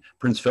 99.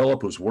 Prince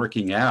Philip was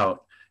working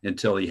out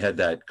until he had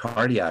that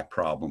cardiac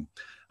problem.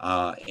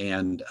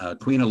 And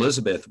Queen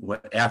Elizabeth,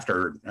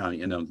 after, are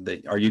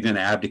you going to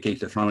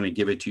abdicate the throne and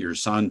give it to your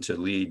son to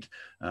lead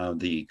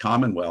the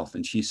Commonwealth?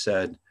 And she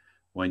said,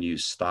 when you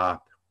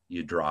stop,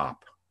 you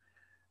drop.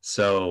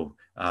 So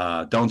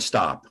don't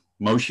stop.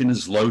 Motion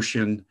is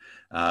lotion.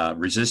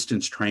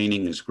 Resistance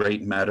training is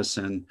great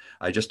medicine.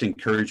 I just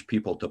encourage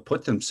people to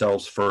put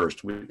themselves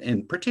first,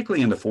 and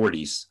particularly in the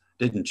 40s,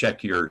 didn't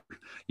check your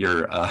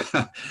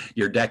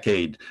your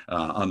decade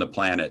on the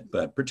planet,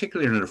 but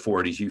particularly in the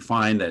 40s, you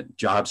find that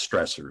job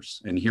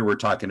stressors, and here we're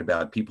talking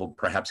about people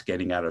perhaps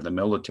getting out of the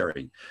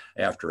military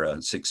after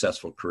a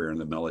successful career in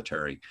the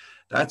military.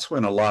 That's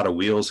when a lot of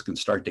wheels can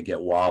start to get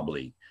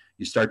wobbly.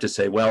 You start to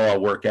say, well,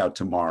 I'll work out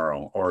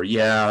tomorrow. Or,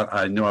 yeah,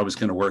 I know I was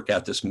going to work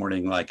out this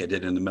morning like I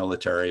did in the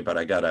military, but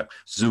I got a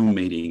Zoom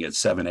meeting at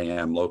 7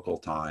 a.m. local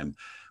time.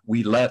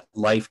 We let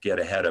life get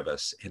ahead of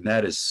us, and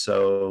that is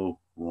so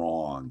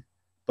wrong.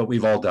 But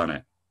we've all done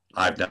it.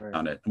 I've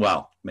done it.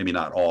 Well, maybe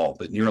not all,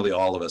 but nearly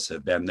all of us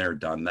have been there,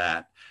 done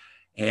that.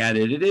 And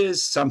it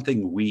is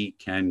something we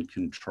can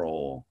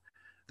control.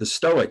 The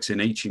Stoics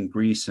in ancient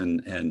Greece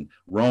and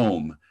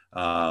Rome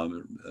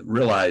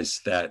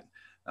realized that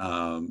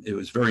it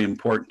was very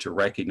important to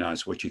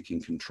recognize what you can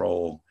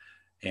control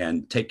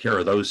and take care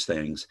of those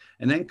things,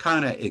 and then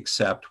kind of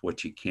accept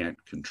what you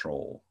can't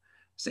control.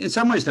 In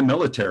some ways, the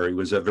military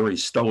was a very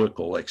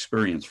stoical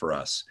experience for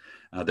us.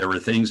 There were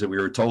things that we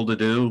were told to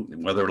do,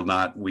 whether or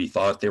not we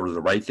thought they were the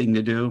right thing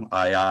to do.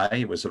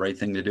 It was the right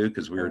thing to do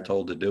because we were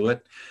told to do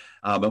it.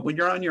 But when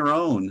you're on your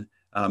own,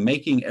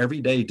 making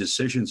everyday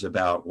decisions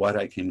about what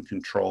I can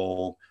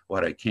control,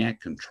 what I can't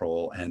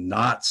control, and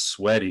not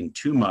sweating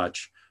too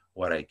much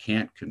what I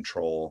can't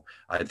control,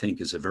 I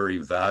think is a very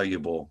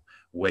valuable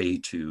way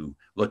to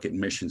look at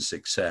mission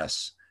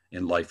success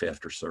in life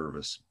after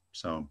service.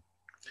 So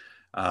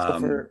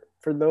for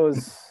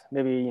those,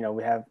 maybe, we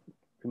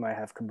might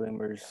have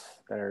kaboomers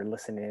that are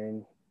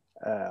listening.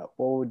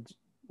 What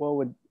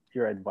would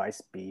your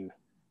advice be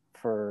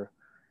for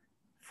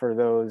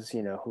those,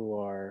 who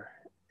are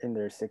in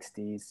their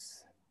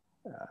 60s,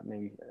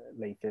 maybe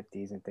late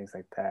 50s and things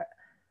like that?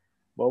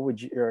 What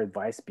would your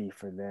advice be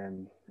for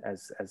them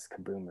as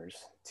kaboomers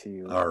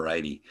to? All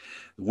righty.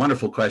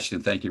 Wonderful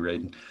question. Thank you,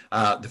 Radon.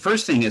 The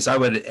first thing is I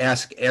would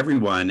ask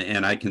everyone,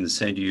 and I can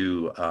send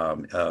you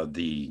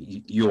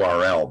the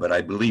URL, but I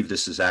believe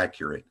this is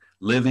accurate,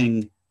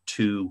 Living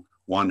to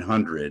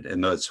 100,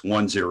 and that's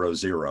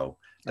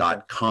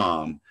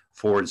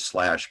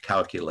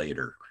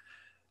 100.com/calculator.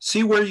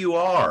 See where you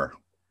are.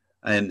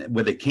 And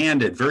with a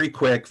candid, very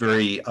quick,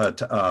 very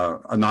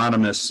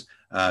anonymous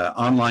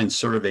online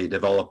survey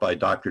developed by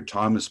Dr.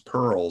 Thomas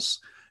Pearls,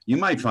 you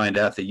might find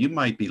out that you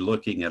might be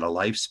looking at a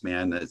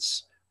lifespan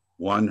that's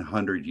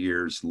 100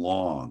 years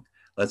long.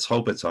 Let's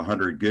hope it's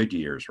 100 good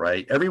years,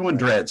 right? Everyone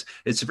dreads.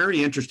 It's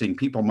very interesting.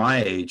 People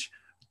my age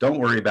don't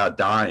worry about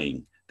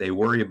dying. They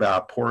worry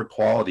about poor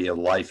quality of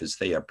life as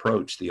they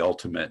approach the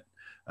ultimate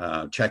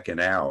checking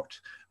out.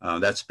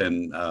 That's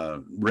been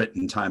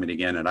written time and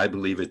again, and I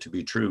believe it to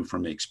be true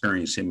from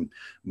experiencing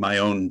my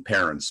own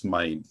parents,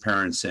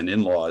 and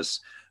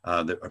in-laws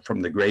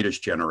from the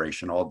greatest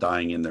generation, all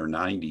dying in their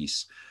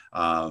 90s.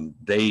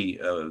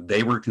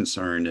 They were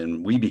concerned,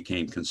 and we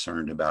became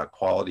concerned about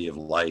quality of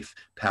life,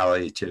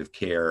 palliative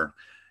care,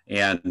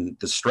 and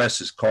the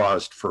stresses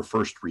caused for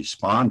first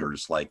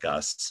responders like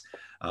us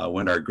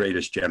when our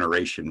greatest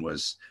generation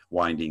was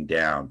winding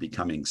down,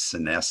 becoming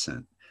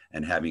senescent,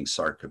 and having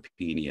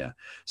sarcopenia.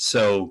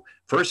 So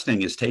first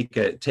thing is take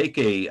a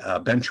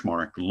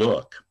benchmark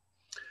look.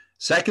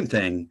 Second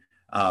thing,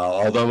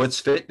 although it's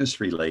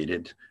fitness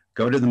related,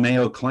 go to the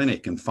Mayo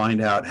Clinic and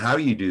find out how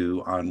you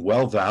do on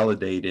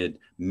well-validated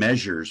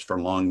measures for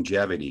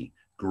longevity,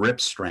 grip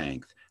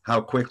strength.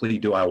 How quickly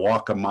do I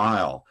walk a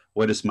mile?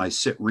 What is my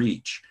sit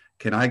reach?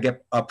 Can I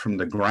get up from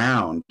the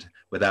ground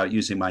without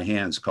using my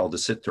hands, called the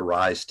sit to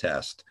rise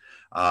test?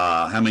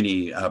 How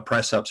many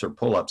press-ups or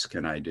pull-ups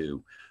can I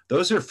do?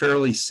 Those are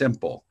fairly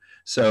simple.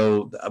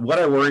 So what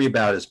I worry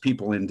about is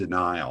people in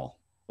denial.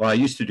 Well, I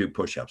used to do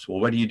push-ups. Well,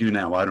 what do you do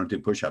now? Well, I don't do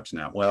push-ups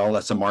now. Well,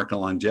 that's a mark of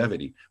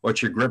longevity.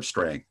 What's your grip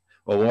strength?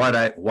 Well,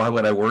 why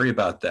would I worry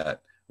about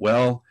that?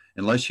 Well,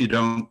 unless you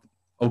don't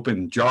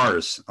open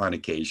jars on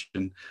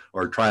occasion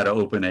or try to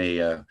open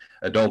a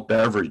adult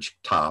beverage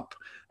top,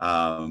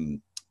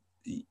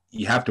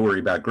 you have to worry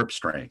about grip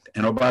strength.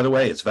 And oh, by the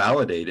way, it's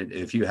validated.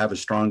 If you have a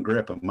strong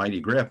grip, a mighty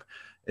grip,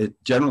 it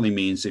generally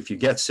means if you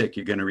get sick,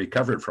 you're going to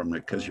recover from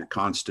it because your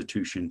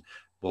constitution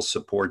will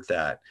support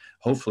that.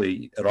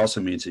 Hopefully, it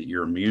also means that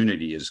your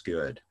immunity is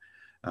good.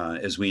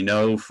 As we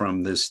know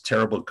from this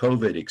terrible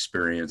COVID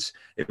experience,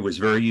 it was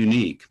very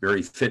unique.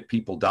 Very fit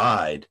people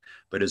died,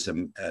 but as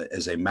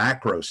a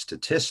macro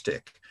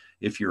statistic,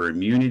 if your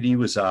immunity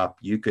was up,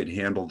 you could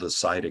handle the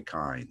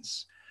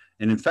cytokines.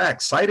 And in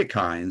fact,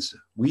 cytokines,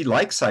 we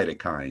like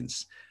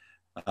cytokines.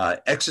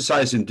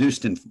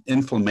 Exercise-induced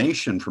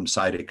inflammation from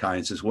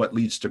cytokines is what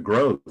leads to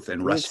growth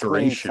and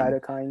restoration.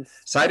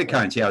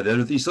 Cytokines, yeah,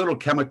 they're these little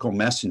chemical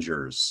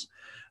messengers.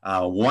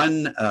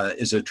 One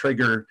is a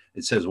trigger.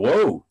 It says,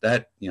 whoa,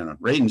 that,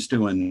 Radon's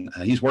doing,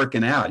 he's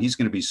working out. He's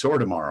going to be sore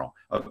tomorrow.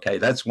 Okay,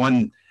 that's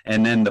one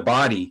And then the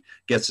body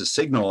gets a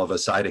signal of a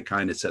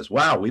cytokine that says,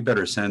 wow, we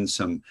better send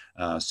some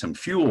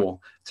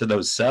fuel to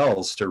those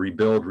cells to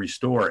rebuild,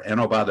 restore. And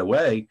oh, by the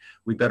way,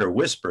 we better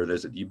whisper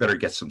that you better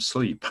get some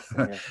sleep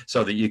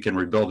so that you can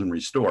rebuild and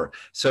restore.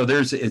 So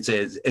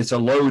it's a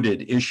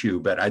loaded issue,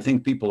 but I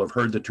think people have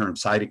heard the term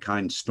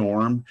cytokine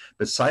storm,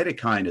 but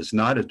cytokine is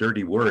not a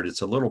dirty word.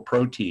 It's a little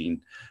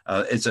protein.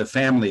 It's a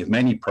family of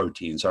many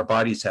proteins. Our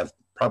bodies have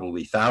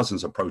probably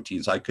thousands of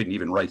proteins I couldn't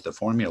even write the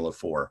formula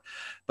for.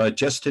 But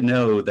just to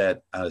know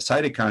that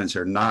cytokines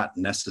are not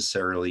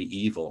necessarily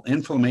evil.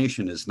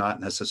 Inflammation is not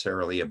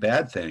necessarily a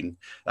bad thing.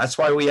 That's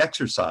why we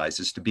exercise,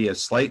 is to be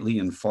as slightly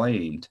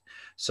inflamed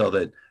so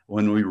that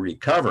when we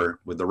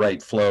recover with the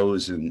right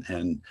flows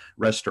and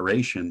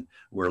restoration,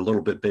 we're a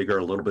little bit bigger,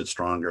 a little bit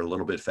stronger, a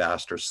little bit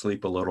faster,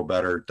 sleep a little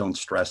better, don't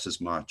stress as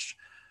much.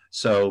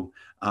 So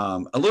a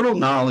little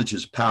knowledge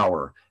is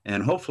power.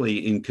 And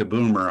hopefully in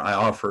Kaboomer, I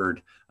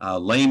offered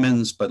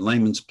layman's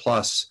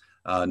plus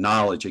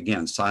knowledge,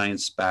 again,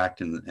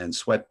 science-backed and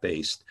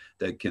sweat-based,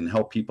 that can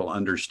help people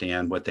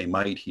understand what they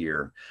might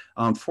hear.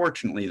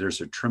 Unfortunately,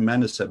 there's a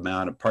tremendous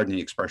amount of, pardon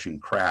the expression,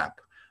 crap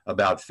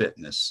about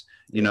fitness.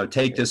 You know,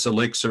 take this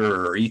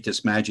elixir or eat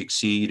this magic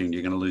seed and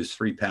you're going to lose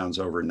 3 pounds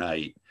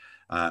overnight.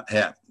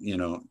 You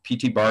know,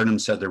 P.T. Barnum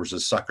said there was a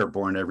sucker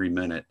born every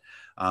minute.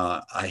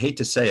 I hate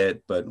to say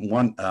it, but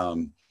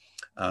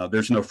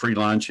there's no free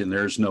lunch and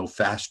there's no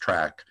fast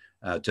track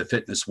to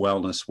fitness,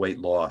 wellness, weight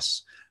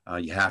loss.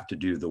 You have to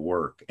do the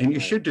work, and you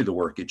should do the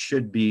work. It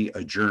should be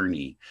a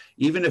journey.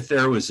 Even if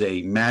there was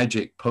a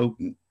magic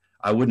potent,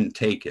 I wouldn't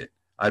take it.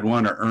 I'd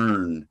want to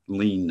earn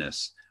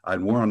leanness. I'd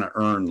want to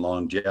earn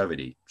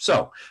longevity.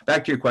 So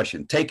back to your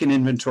question, take an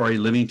inventory,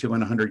 living to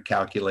 100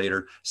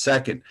 calculator.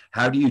 Second,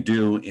 how do you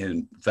do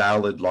in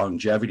valid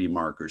longevity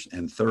markers?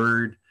 And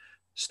third,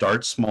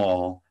 start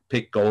small,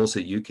 pick goals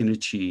that you can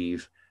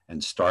achieve,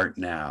 and start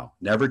now.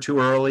 Never too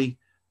early,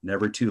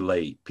 never too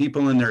late.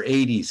 People in their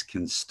 80s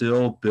can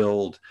still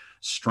build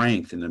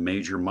strength in the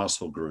major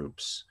muscle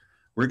groups.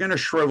 We're going to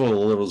shrivel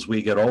a little as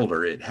we get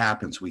older. It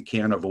happens. We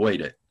can't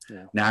avoid it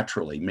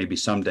naturally. Maybe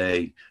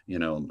someday, you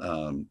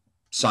know,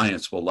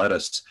 science will let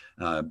us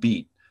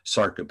beat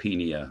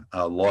sarcopenia,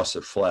 loss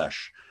of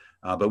flesh,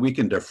 but we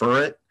can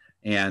defer it.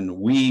 And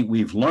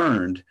we've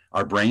learned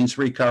our brains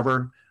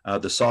recover.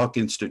 The Salk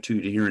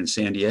Institute here in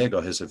San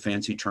Diego has a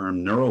fancy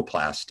term,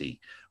 neuroplasty.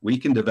 We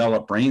can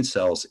develop brain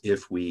cells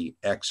if we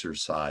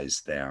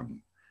exercise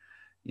them,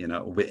 you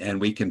know,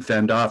 and we can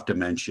fend off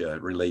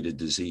dementia-related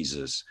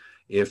diseases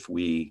if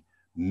we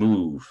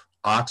move.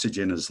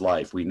 Oxygen is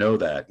life. We know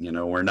that, you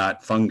know, we're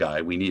not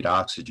fungi. We need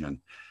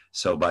oxygen.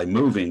 So by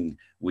moving,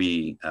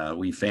 we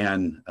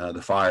fan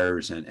the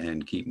fires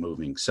and keep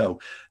moving. So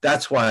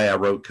that's why I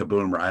wrote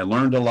Kaboomer. I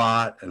learned a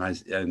lot,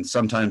 and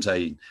sometimes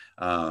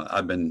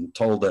I've been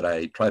told that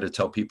I try to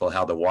tell people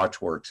how the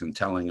watch works and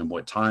telling them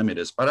what time it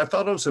is. But I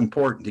felt it was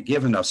important to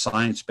give enough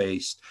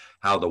science-based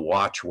how the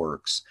watch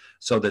works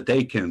so that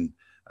they can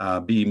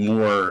be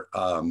more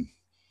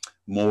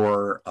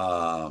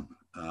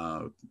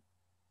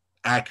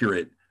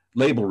accurate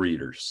label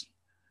readers.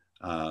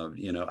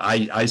 You know,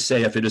 I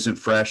say if it isn't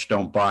fresh,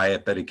 don't buy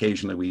it, but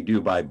occasionally we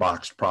do buy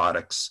boxed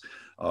products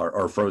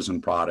or frozen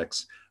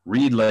products.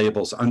 Read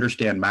labels,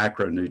 understand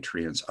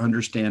macronutrients,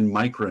 understand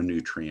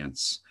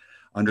micronutrients,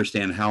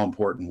 understand how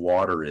important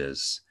water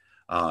is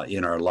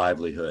in our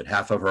livelihood.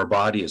 Half of our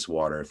body is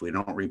water. If we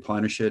don't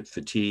replenish it,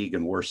 fatigue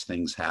and worse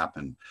things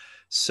happen.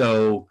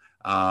 So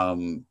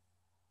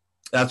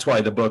that's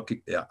why the book,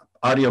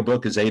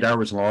 audiobook is 8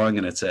 hours long,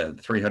 and it's a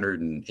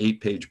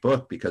 308-page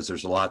book because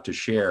there's a lot to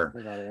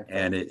share.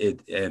 And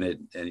it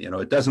you know,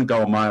 it doesn't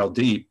go a mile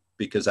deep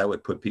because that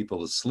would put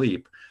people to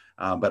sleep.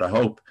 But I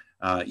hope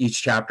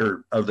each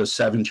chapter of the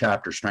 7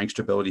 chapters, strength,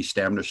 stability,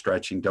 stamina,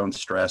 stretching, don't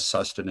stress,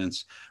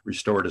 sustenance,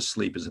 restore to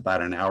sleep, is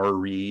about an hour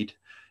read.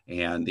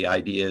 And the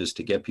idea is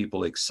to get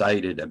people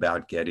excited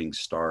about getting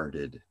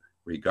started,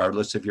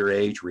 regardless of your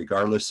age,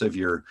 regardless of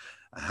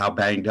how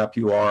banged up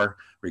you are,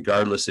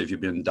 regardless if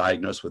you've been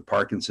diagnosed with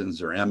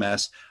Parkinson's or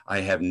MS. I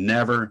have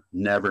never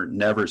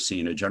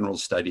seen a general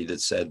study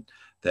that said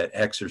that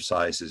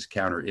exercise is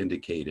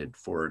counterindicated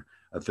for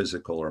a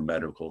physical or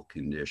medical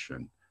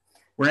condition.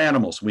 We're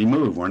animals. We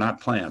move. We're not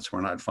plants.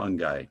 We're not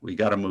fungi. We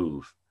got to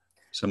move.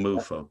 So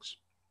move, folks.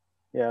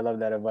 Yeah, I love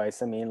that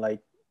advice. I mean, like,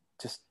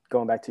 just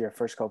going back to your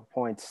first couple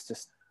points,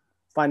 just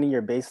finding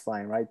your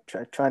baseline, right?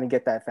 Trying to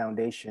get that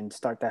foundation,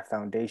 start that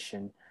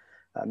foundation.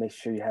 Make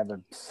sure you have a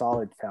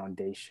solid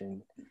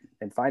foundation,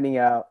 and finding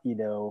out, you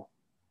know,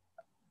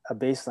 a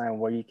baseline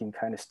where you can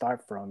kind of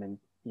start from, and,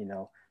 you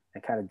know,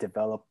 and kind of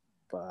develop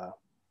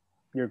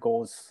your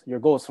goals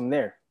from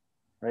there,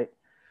 right?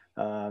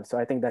 So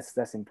I think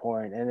that's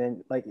important. And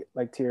then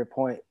like to your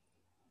point,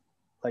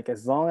 like,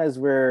 as long as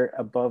we're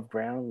above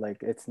ground,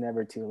 like, it's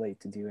never too late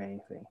to do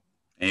anything.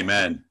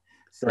 Amen.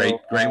 So,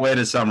 great way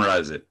to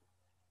summarize it.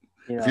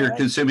 You know, if you're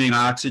consuming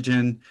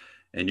oxygen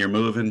and you're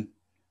moving,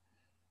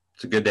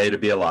 it's a good day to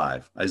be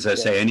alive. As I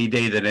say, any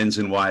day that ends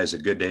in Y is a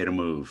good day to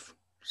move.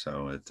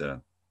 So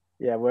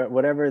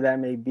whatever that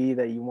may be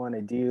that you want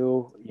to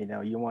do, you know,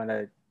 you want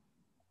to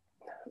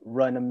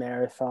run a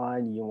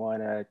marathon, you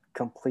want to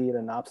complete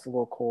an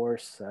obstacle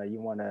course,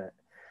 you want to,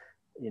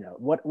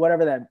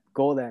 whatever that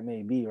goal that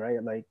may be,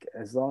 right? Like,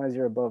 as long as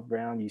you're above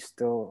ground, you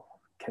still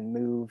can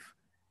move,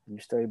 and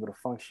you're still able to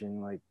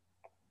function. Like,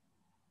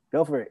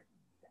 go for it.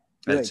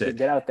 That's it.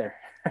 Get out there.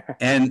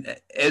 And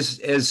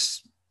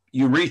as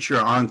you reach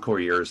your encore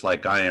years,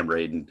 like I am,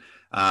 Raiden,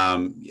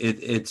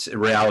 it's a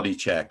reality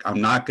check.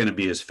 I'm not going to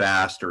be as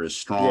fast or as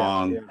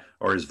strong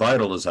or as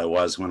vital as I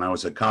was when I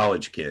was a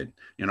college kid.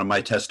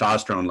 My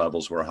testosterone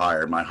levels were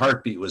higher. My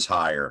heartbeat was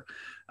higher.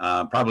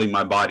 Probably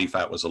my body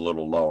fat was a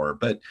little lower,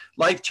 but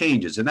life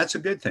changes. And that's a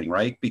good thing,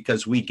 right?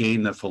 Because we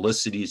gain the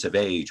felicities of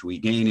age, we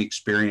gain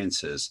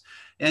experiences.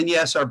 And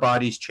yes, our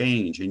bodies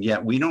change. And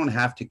yet we don't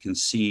have to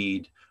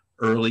concede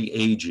early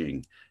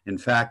aging. In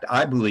fact,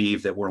 I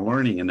believe that we're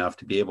learning enough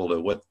to be able to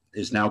what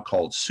is now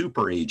called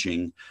super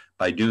aging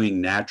by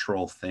doing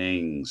natural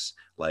things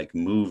like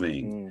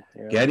moving,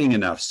 getting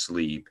enough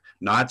sleep,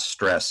 not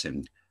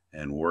stressing,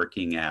 and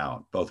working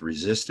out. Both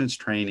resistance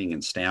training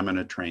and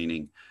stamina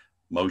training.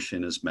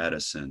 Motion is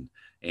medicine.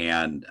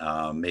 And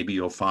maybe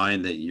you'll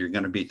find that you're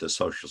going to beat the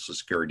Social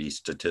Security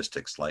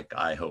statistics like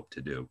I hope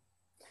to do.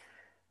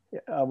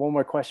 One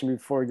more question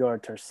before we go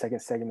into our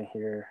second segment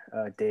here,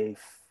 Dave.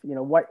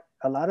 What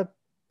a lot of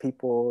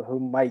people who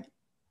might,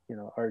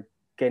 are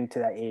getting to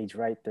that age,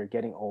 right? They're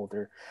getting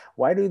older.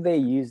 Why do they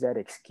use that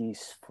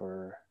excuse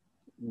for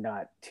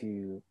not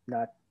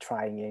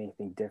trying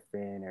anything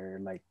different, or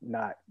like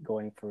not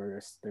going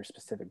for their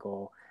specific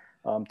goal?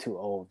 Too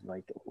old.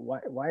 Like,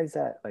 why is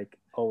that like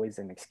always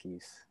an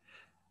excuse?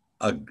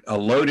 A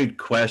loaded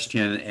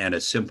question and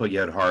a simple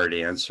yet hard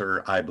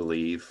answer, I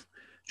believe.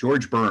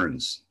 George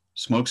Burns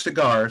smoked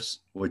cigars,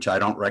 which I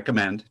don't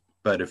recommend.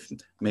 But if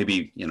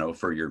maybe,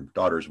 for your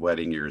daughter's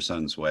wedding, your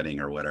son's wedding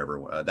or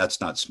whatever, that's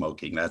not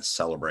smoking, that's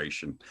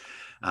celebration.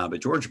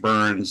 But George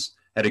Burns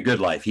had a good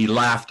life. He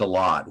laughed a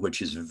lot,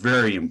 which is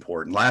very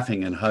important.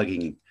 Laughing and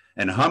hugging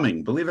and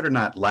humming, believe it or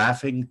not,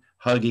 laughing,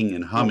 hugging,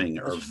 and humming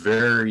are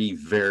very,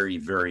 very,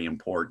 very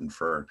important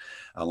for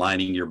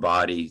aligning your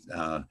body,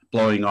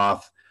 blowing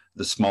off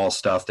the small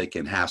stuff that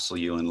can hassle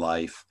you in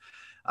life.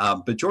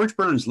 But George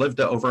Burns lived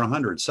to over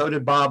 100. So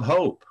did Bob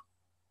Hope.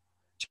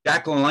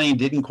 Jack LaLanne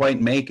didn't quite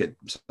make it.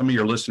 Some of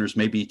your listeners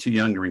may be too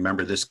young to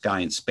remember this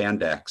guy in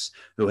spandex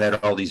who had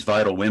all these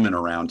vital women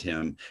around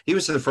him. He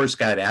was the first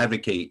guy to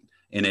advocate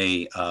in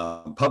a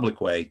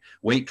public way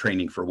weight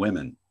training for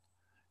women.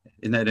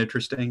 Isn't that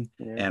interesting?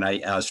 Yeah.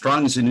 And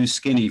strong is the new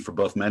skinny for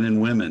both men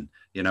and women.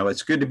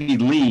 It's good to be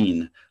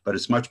lean, but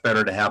it's much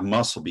better to have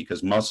muscle,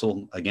 because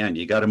muscle, again,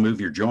 you got to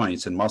move your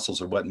joints, and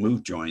muscles are what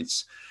move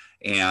joints.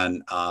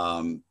 And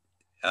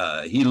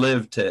he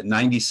lived to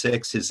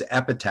 96. His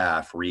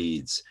epitaph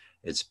reads,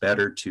 "It's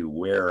better to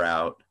wear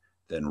out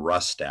than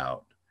rust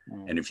out."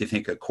 And if you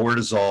think of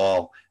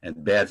cortisol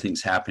and bad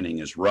things happening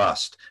is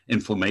rust,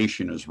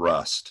 inflammation is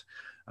rust.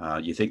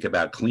 You think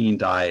about clean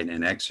diet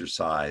and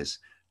exercise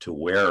to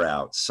wear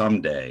out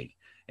someday.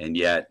 And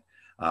yet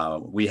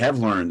we have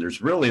learned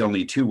there's really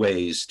only two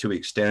ways to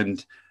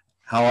extend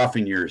how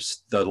often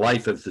the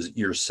life of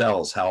your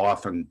cells, how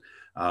often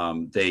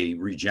they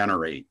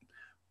regenerate.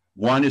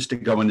 One is to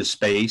go into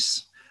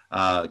space.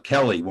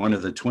 Kelly, one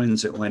of the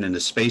twins that went into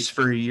space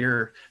for a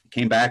year,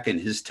 came back, and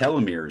his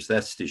telomeres,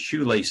 that's the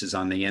shoelaces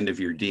on the end of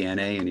your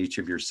DNA in each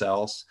of your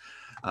cells,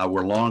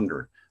 were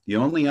longer. The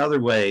only other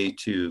way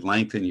to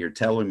lengthen your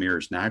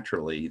telomeres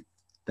naturally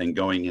than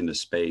going into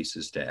space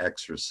is to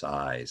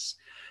exercise.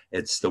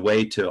 It's the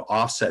way to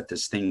offset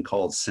this thing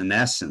called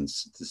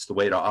senescence. It's the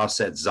way to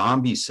offset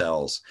zombie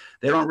cells.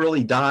 They don't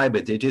really die,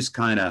 but they just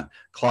kind of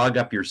clog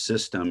up your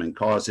system and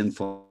cause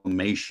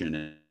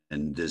inflammation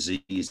and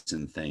disease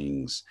and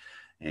things.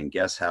 And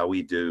guess how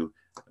we do?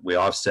 We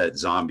offset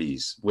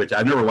zombies, which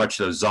I've never watched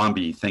those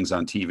zombie things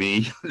on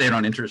TV. They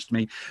don't interest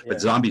me, but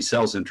zombie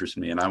cells interest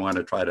me. And I want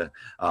to try to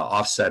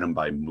offset them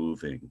by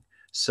moving.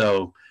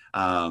 So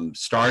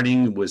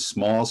starting with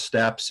small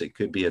steps, it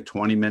could be a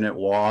 20-minute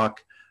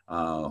walk,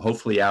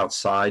 hopefully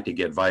outside to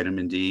get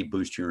vitamin D,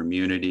 boost your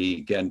immunity,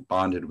 get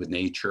bonded with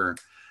nature.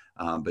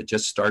 But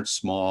just start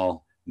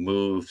small,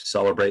 move,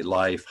 celebrate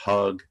life,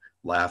 hug,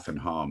 laugh, and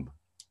hum.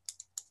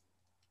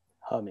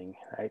 Humming.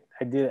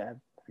 I do that.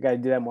 I got to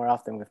do that more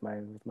often with my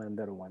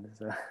little one.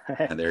 So.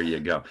 And there you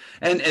go.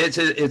 And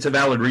it's a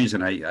valid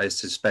reason. I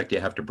suspect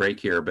you have to break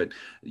here, but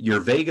your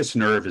vagus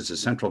nerve is a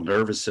central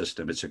nervous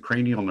system. It's a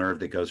cranial nerve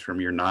that goes from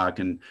your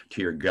noggin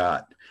to your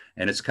gut.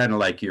 And it's kind of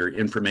like your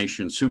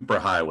information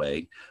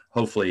superhighway.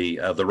 Hopefully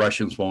the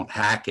Russians won't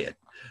hack it,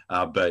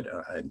 but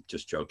I'm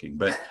just joking.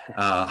 But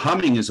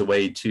humming is a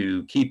way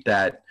to keep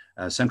that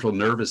central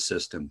nervous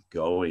system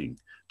going,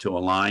 to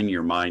align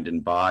your mind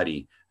and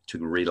body, to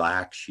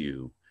relax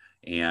you.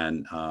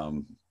 And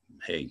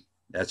hey,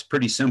 that's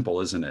pretty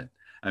simple, isn't it?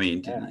 I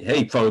mean,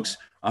 hey, folks,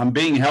 I'm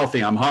being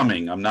healthy. I'm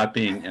humming. I'm not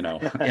being,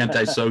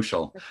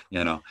 antisocial,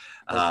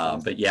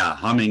 but yeah,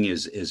 humming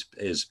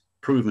is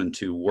proven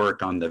to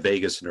work on the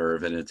vagus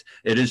nerve. And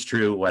it is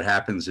true. What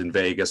happens in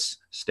Vegas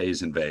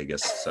stays in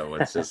Vegas. So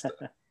it's just,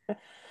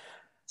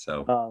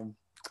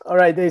 All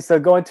right, Dave. So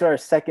going to our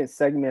second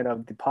segment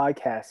of the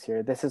podcast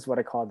here. This is what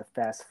I call the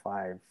Fast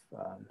Five.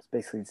 It's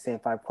basically the same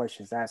 5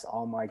 questions asked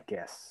all my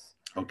guests.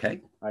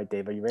 Okay. All right,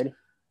 Dave, are you ready?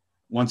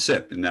 One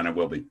sip, and then I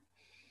will be.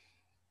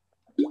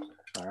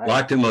 All right.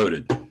 Locked and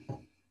loaded.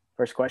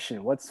 First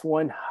question. What's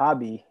one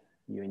hobby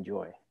you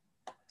enjoy?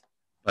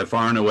 By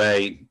far and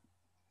away,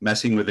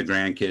 messing with the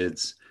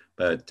grandkids,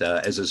 but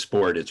as a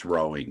sport, it's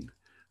rowing.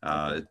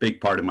 A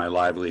big part of my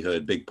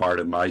livelihood, big part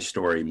of my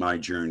story, my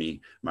journey,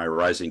 my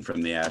rising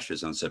from the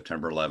ashes on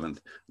September 11th,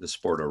 the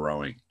sport of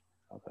rowing.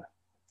 Okay.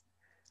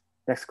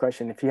 Next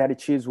question. If you had to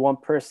choose one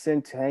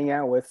person to hang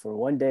out with for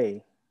one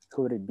day,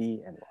 who would it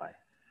be and why?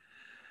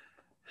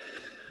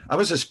 I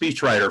was a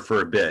speechwriter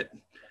for a bit,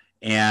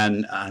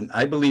 and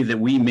I believe that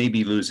we may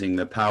be losing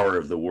the power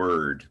of the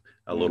word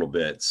a little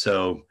bit.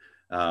 So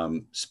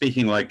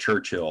speaking like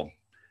Churchill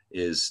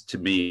is, to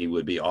me,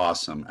 would be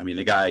awesome. I mean,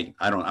 the guy,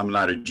 I'm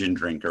not a gin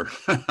drinker.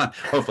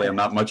 Hopefully I'm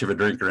not much of a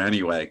drinker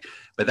anyway,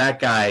 but that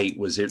guy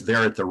was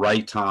there at the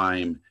right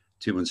time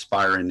to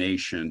inspire a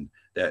nation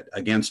that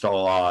against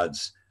all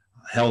odds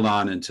held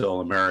on until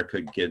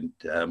America could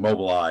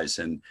mobilize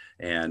and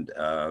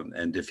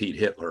defeat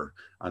Hitler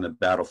on the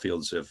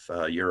battlefields of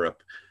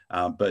Europe.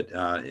 But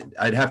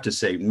I'd have to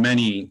say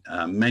many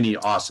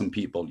awesome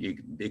people.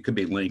 It could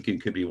be Lincoln,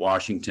 could be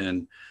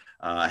Washington.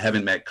 I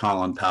haven't met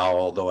Colin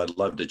Powell, though I'd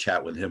love to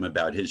chat with him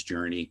about his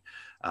journey.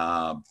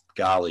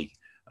 Golly,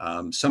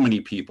 so many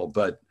people.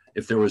 But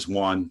if there was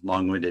one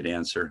long-winded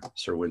answer,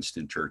 Sir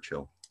Winston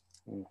Churchill.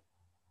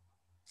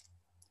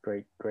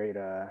 Great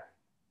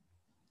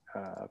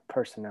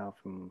personnel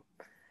from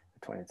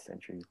the 20th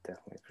century,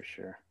 definitely, for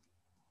sure.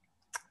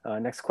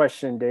 Next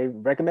question, Dave.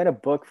 Recommend a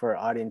book for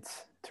our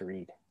audience to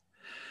read.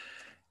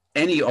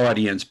 Any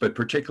audience, but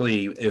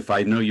particularly if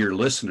I know your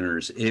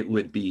listeners, it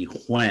would be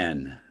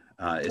When.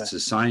 It's a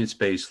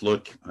science-based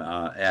look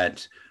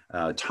at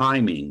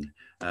timing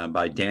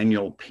by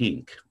Daniel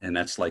Pink, and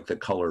that's like the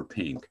color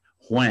pink.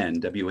 When,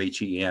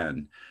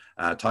 W-H-E-N,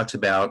 talks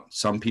about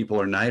some people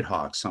are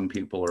nighthawks, some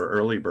people are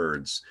early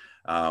birds.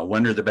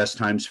 When are the best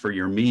times for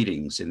your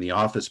meetings in the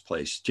office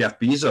place? Jeff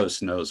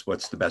Bezos knows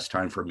what's the best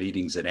time for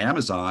meetings at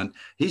Amazon.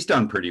 He's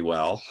done pretty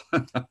well.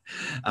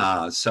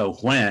 So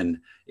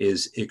When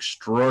is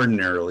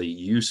extraordinarily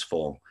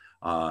useful.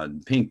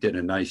 Pink did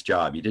a nice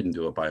job. He didn't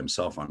do it by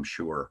himself, I'm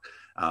sure.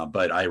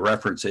 But I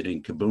reference it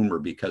in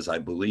Kaboomer because I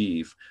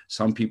believe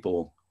some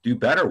people do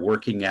better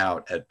working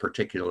out at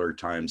particular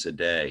times a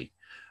day.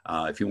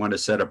 If you want to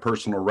set a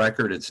personal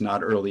record, it's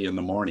not early in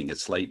the morning,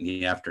 it's late in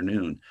the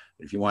afternoon.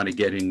 If you want to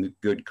get in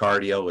good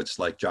cardio, it's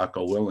like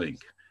Jocko Willink.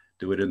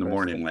 Do it in the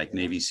morning like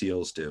Navy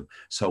SEALs do.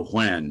 So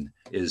When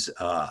is,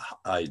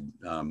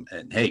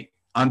 and hey,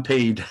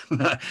 unpaid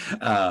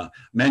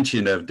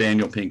mention of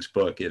Daniel Pink's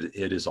book. It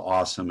is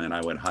awesome, and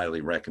I would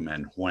highly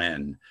recommend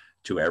When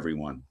to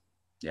everyone.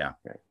 Yeah.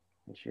 Okay.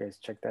 Make sure you guys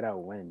check that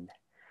out, When.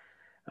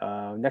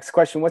 Next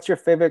question. What's your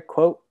favorite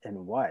quote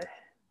and why?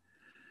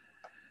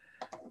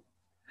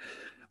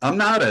 I'm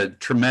not a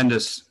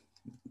tremendous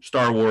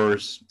Star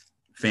Wars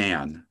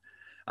fan.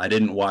 I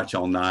didn't watch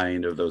all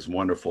 9 of those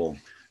wonderful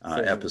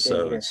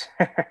episodes.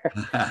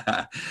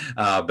 But,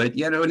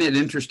 isn't it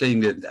interesting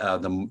that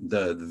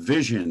the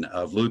vision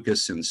of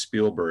Lucas and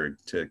Spielberg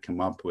to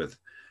come up with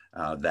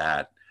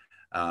that,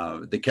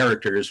 the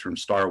characters from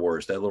Star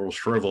Wars, that little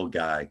shriveled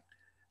guy,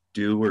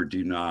 do or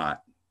do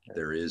not,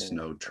 there is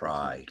no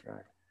try.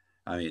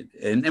 I mean,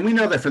 and we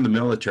know that from the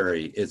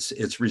military,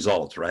 it's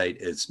results, right?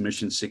 It's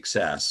mission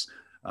success,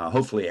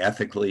 hopefully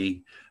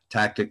ethically,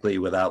 tactically,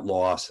 without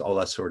loss, all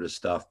that sort of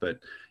stuff. But,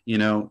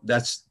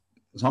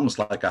 it's almost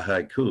like a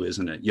haiku,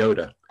 isn't it?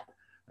 Yoda,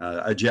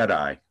 a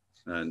Jedi,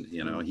 and,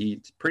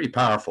 he's pretty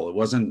powerful. It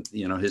wasn't,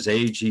 his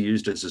age he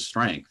used as a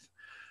strength.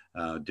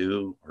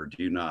 Do or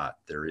do not,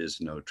 there is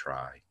no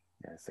try.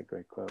 Yeah, it's a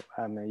great quote.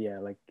 I mean, yeah,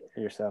 like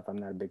yourself, I'm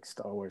not a big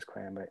Star Wars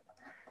fan, but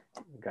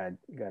gotta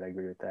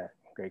agree with that.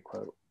 Great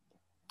quote.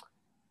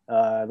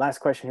 Last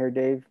question here,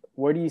 Dave.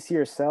 Where do you see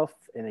yourself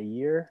in a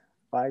year,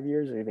 5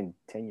 years, or even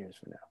 10 years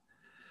from now?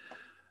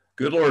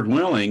 Good Lord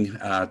willing,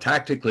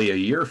 tactically a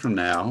year from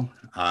now,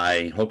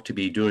 I hope to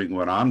be doing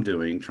what I'm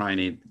doing, trying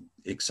to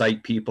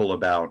excite people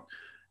about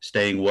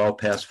staying well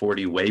past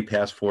 40, way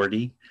past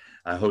 40.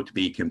 I hope to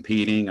be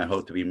competing. I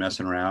hope to be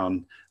messing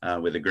around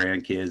with the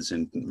grandkids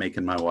and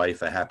making my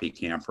wife a happy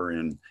camper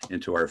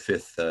into our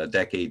 5th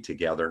decade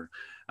together.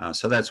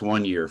 So that's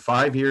 1 year.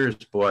 5 years,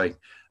 boy,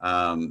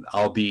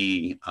 I'll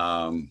be,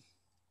 I'll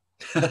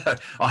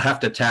have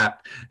to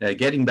tap,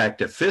 getting back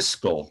to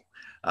fiscal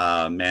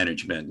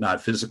management,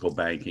 not physical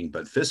banking,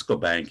 but fiscal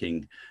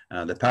banking.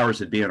 The powers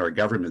that be in our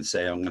government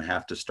say I'm going to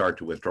have to start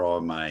to withdraw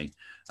my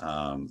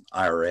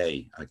IRA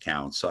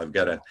account. So I've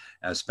got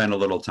to spend a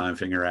little time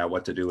figuring out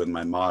what to do with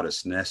my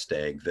modest nest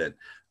egg that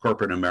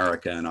corporate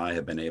America and I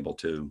have been able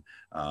to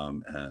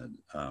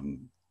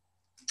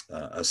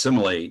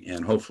assimilate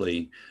and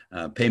hopefully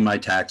pay my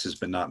taxes,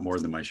 but not more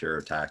than my share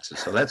of taxes.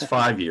 So that's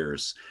 5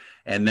 years.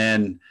 And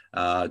then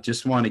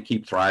just want to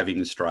keep thriving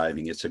and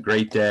striving. It's a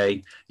great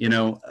day. You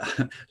know,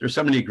 there's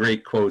so many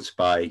great quotes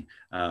by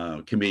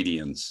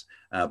comedians.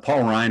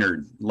 Paul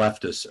Reiner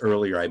left us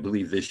earlier, I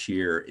believe this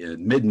year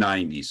in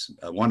mid-90s,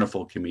 a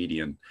wonderful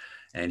comedian.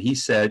 And he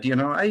said, you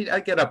know, I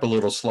get up a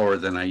little slower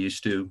than I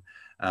used to.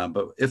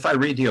 But if I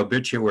read the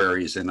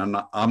obituaries and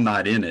I'm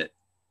not in it,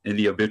 in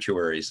the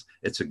obituaries,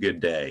 it's a good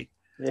day.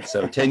 Yeah.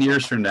 So 10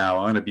 years from now,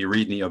 I'm going to be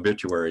reading the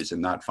obituaries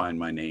and not find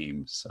my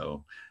name.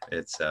 So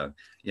it's,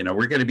 you know,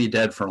 we're going to be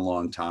dead for a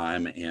long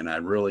time. And I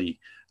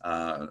really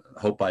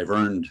hope I've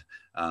earned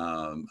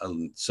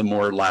some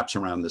more laps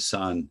around the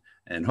sun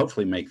and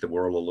hopefully make the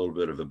world a little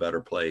bit of a better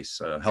place,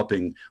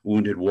 helping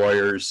wounded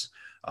warriors,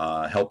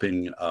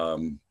 helping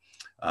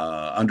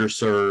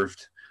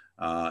underserved,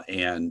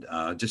 and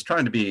just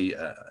trying to be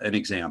an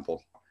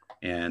example,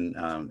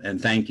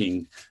 and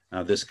thanking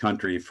this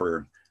country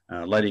for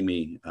letting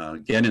me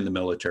get in the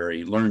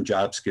military, learn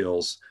job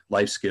skills,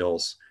 life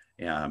skills,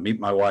 meet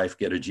my wife,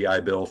 get a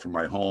GI Bill for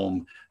my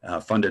home,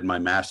 funded my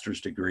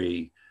master's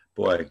degree.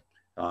 Boy,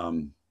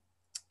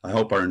 I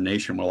hope our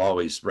nation will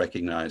always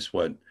recognize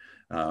what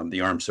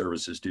the armed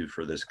services do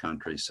for this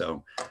country.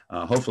 So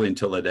hopefully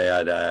until the day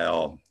I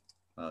die,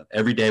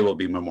 every day will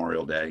be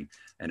Memorial Day,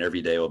 and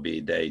every day will be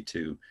a day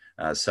to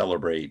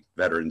celebrate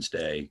Veterans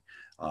Day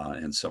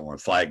and so on,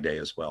 Flag Day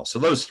as well. So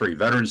those three: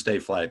 Veterans Day,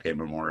 Flag Day,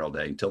 Memorial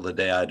Day. Until the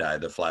day I die,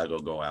 the flag will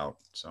go out.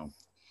 So,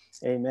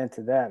 amen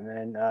to that,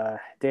 man.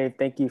 Dave,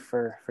 thank you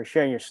for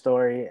sharing your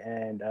story.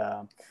 And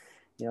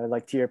you know,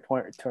 like to our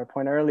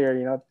point earlier,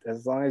 you know,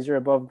 as long as you're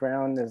above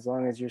ground, as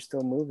long as you're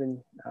still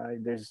moving,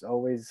 there's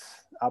always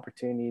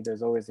opportunity.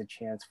 There's always a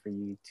chance for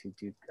you to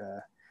do,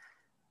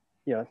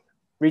 you know,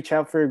 reach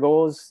out for your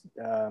goals.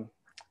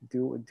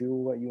 Do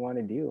what you want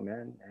to do,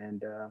 man.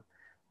 And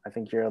I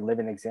think you're a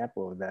living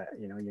example of that.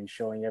 You know, you're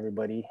showing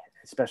everybody,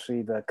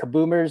 especially the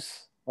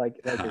kaboomers like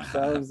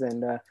yourselves,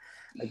 and a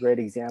great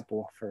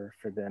example for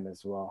them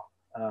as well.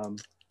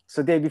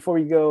 So Dave, before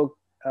we go,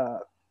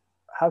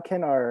 how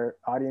can our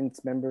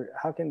audience member,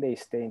 how can they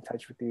stay in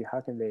touch with you? How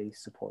can they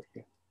support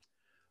you?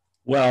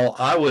 Well,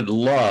 I would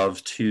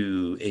love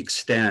to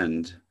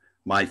extend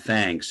my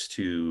thanks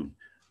to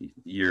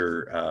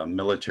your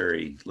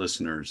military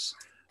listeners.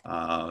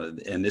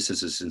 And this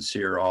is a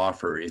sincere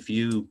offer. If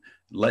you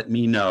let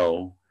me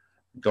know,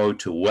 go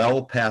to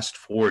Well Past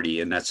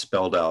 40, and that's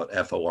spelled out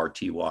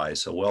FORTY.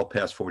 So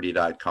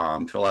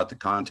wellpast40.com, fill out the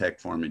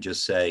contact form and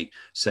just say,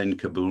 send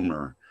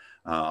Kaboomer.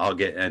 I'll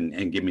get,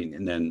 and give me,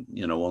 and then,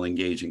 you know, we'll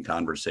engage in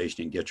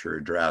conversation and get your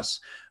address.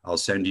 I'll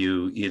send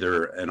you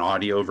either an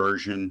audio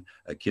version,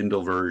 a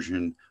Kindle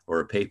version,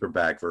 or a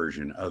paperback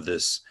version of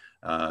this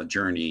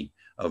journey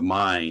of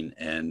mine,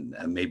 and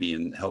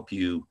maybe help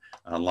you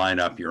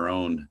line up your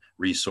own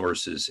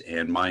resources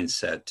and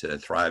mindset to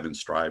thrive and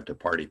strive to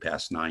party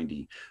past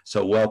 90.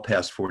 So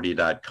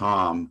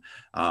wellpast40.com.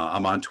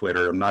 I'm on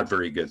Twitter. I'm not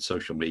very good at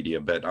social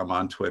media, but I'm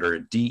on Twitter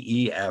at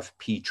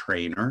DEFP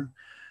Trainer.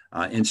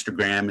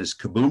 Instagram is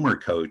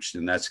Kaboomer Coach,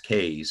 and that's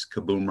K's,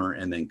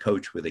 Kaboomer, and then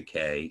Coach with a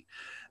K.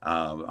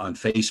 On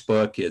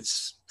Facebook,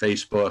 it's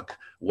Facebook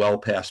Well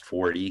Past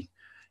 40,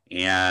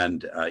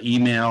 and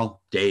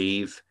email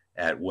Dave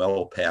at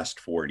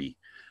wellpast40.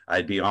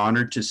 I'd be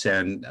honored to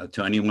send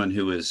to anyone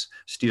who is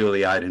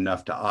steely-eyed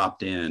enough to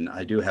opt in.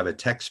 I do have a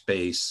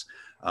text-based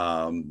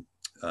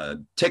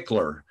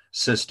tickler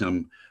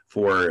system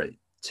for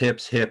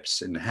tips,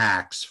 hips, and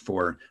hacks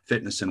for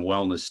fitness and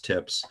wellness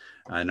tips.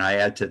 And I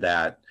add to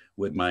that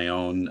with my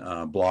own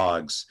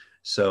blogs.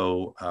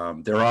 So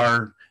there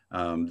are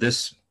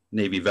this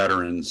Navy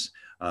veterans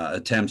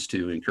attempts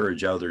to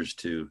encourage others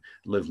to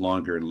live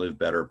longer and live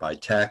better by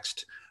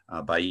text,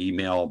 by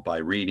email, by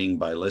reading,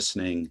 by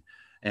listening,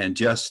 and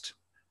just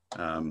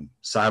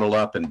saddle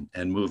up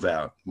and move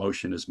out.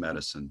 Motion is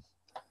medicine.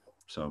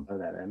 So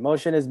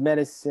motion is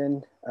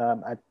medicine.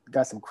 I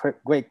got some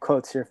great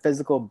quotes here.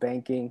 Physical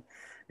banking.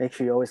 Make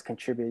sure you always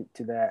contribute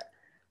to that,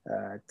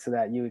 so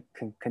that you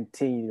can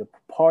continue to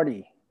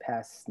party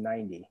past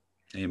 90.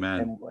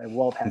 Amen. And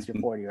well past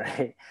your 40,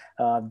 right?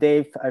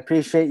 Dave, I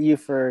appreciate you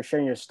for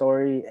sharing your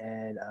story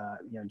and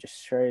you know, just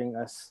sharing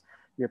us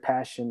your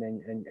passion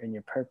and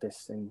your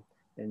purpose and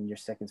your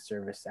second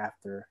service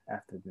after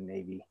the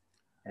Navy.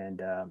 And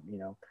you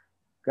know,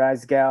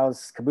 guys,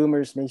 gals,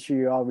 Kaboomers, make sure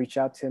you all reach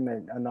out to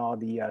him on all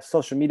the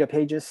social media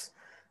pages.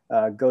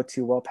 Go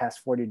to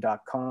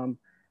wellpast40.com.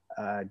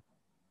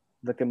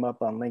 Look him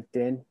up on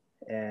LinkedIn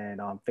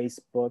and on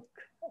Facebook,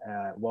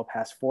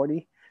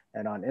 wellpast40,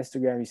 and on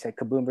Instagram you say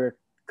Kaboomer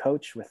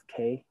Coach with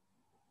K.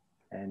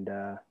 And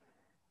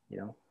you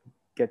know,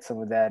 get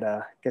some of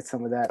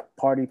that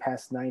party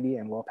past 90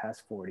 and well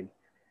past 40.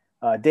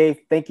 Dave,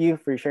 thank you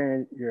for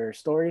sharing your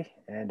story,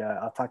 and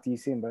I'll talk to you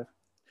soon, bro.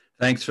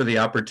 Thanks for the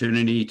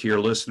opportunity. To your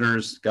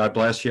listeners, God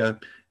bless you,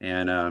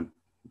 and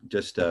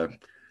just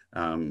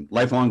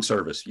lifelong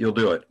service. You'll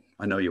do it.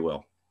 I know you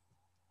will.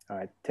 All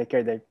right. Take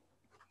care, Dave.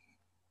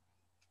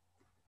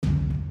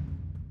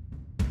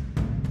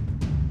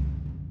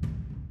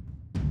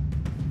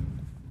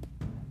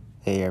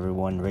 Hey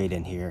everyone,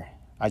 Raiden here.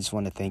 I just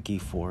want to thank you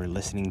for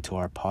listening to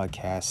our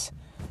podcast.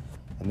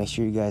 And make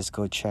sure you guys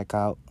go check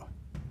out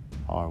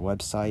our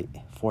website,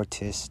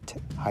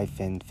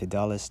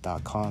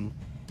 fortis-fidelis.com.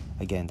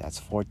 Again, that's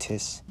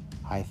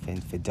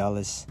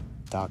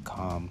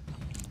fortis-fidelis.com,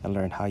 and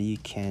learn how you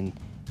can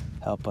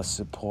help us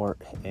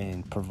support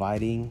in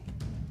providing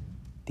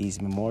these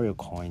memorial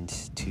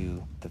coins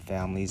to the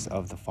families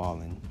of the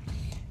fallen.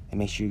 And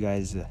make sure you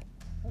guys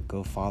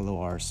go follow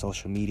our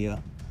social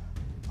media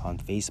on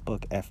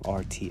Facebook,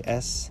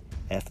 FRTS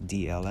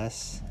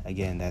FDLS.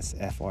 Again, that's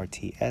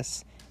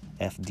FRTS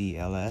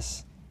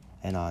FDLS.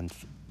 And on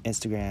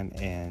Instagram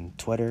and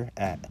Twitter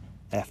at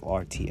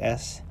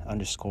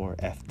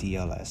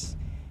FRTS_FDLS.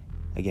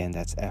 Again,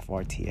 that's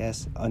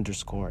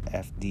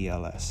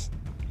FRTS_FDLS.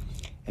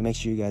 And make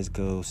sure you guys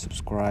go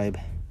subscribe,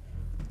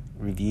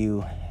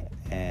 review,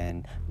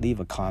 and leave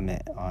a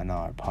comment on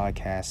our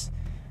podcast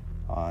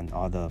on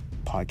all the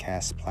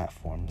podcast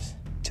platforms.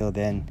 Till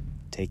then,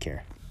 take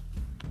care.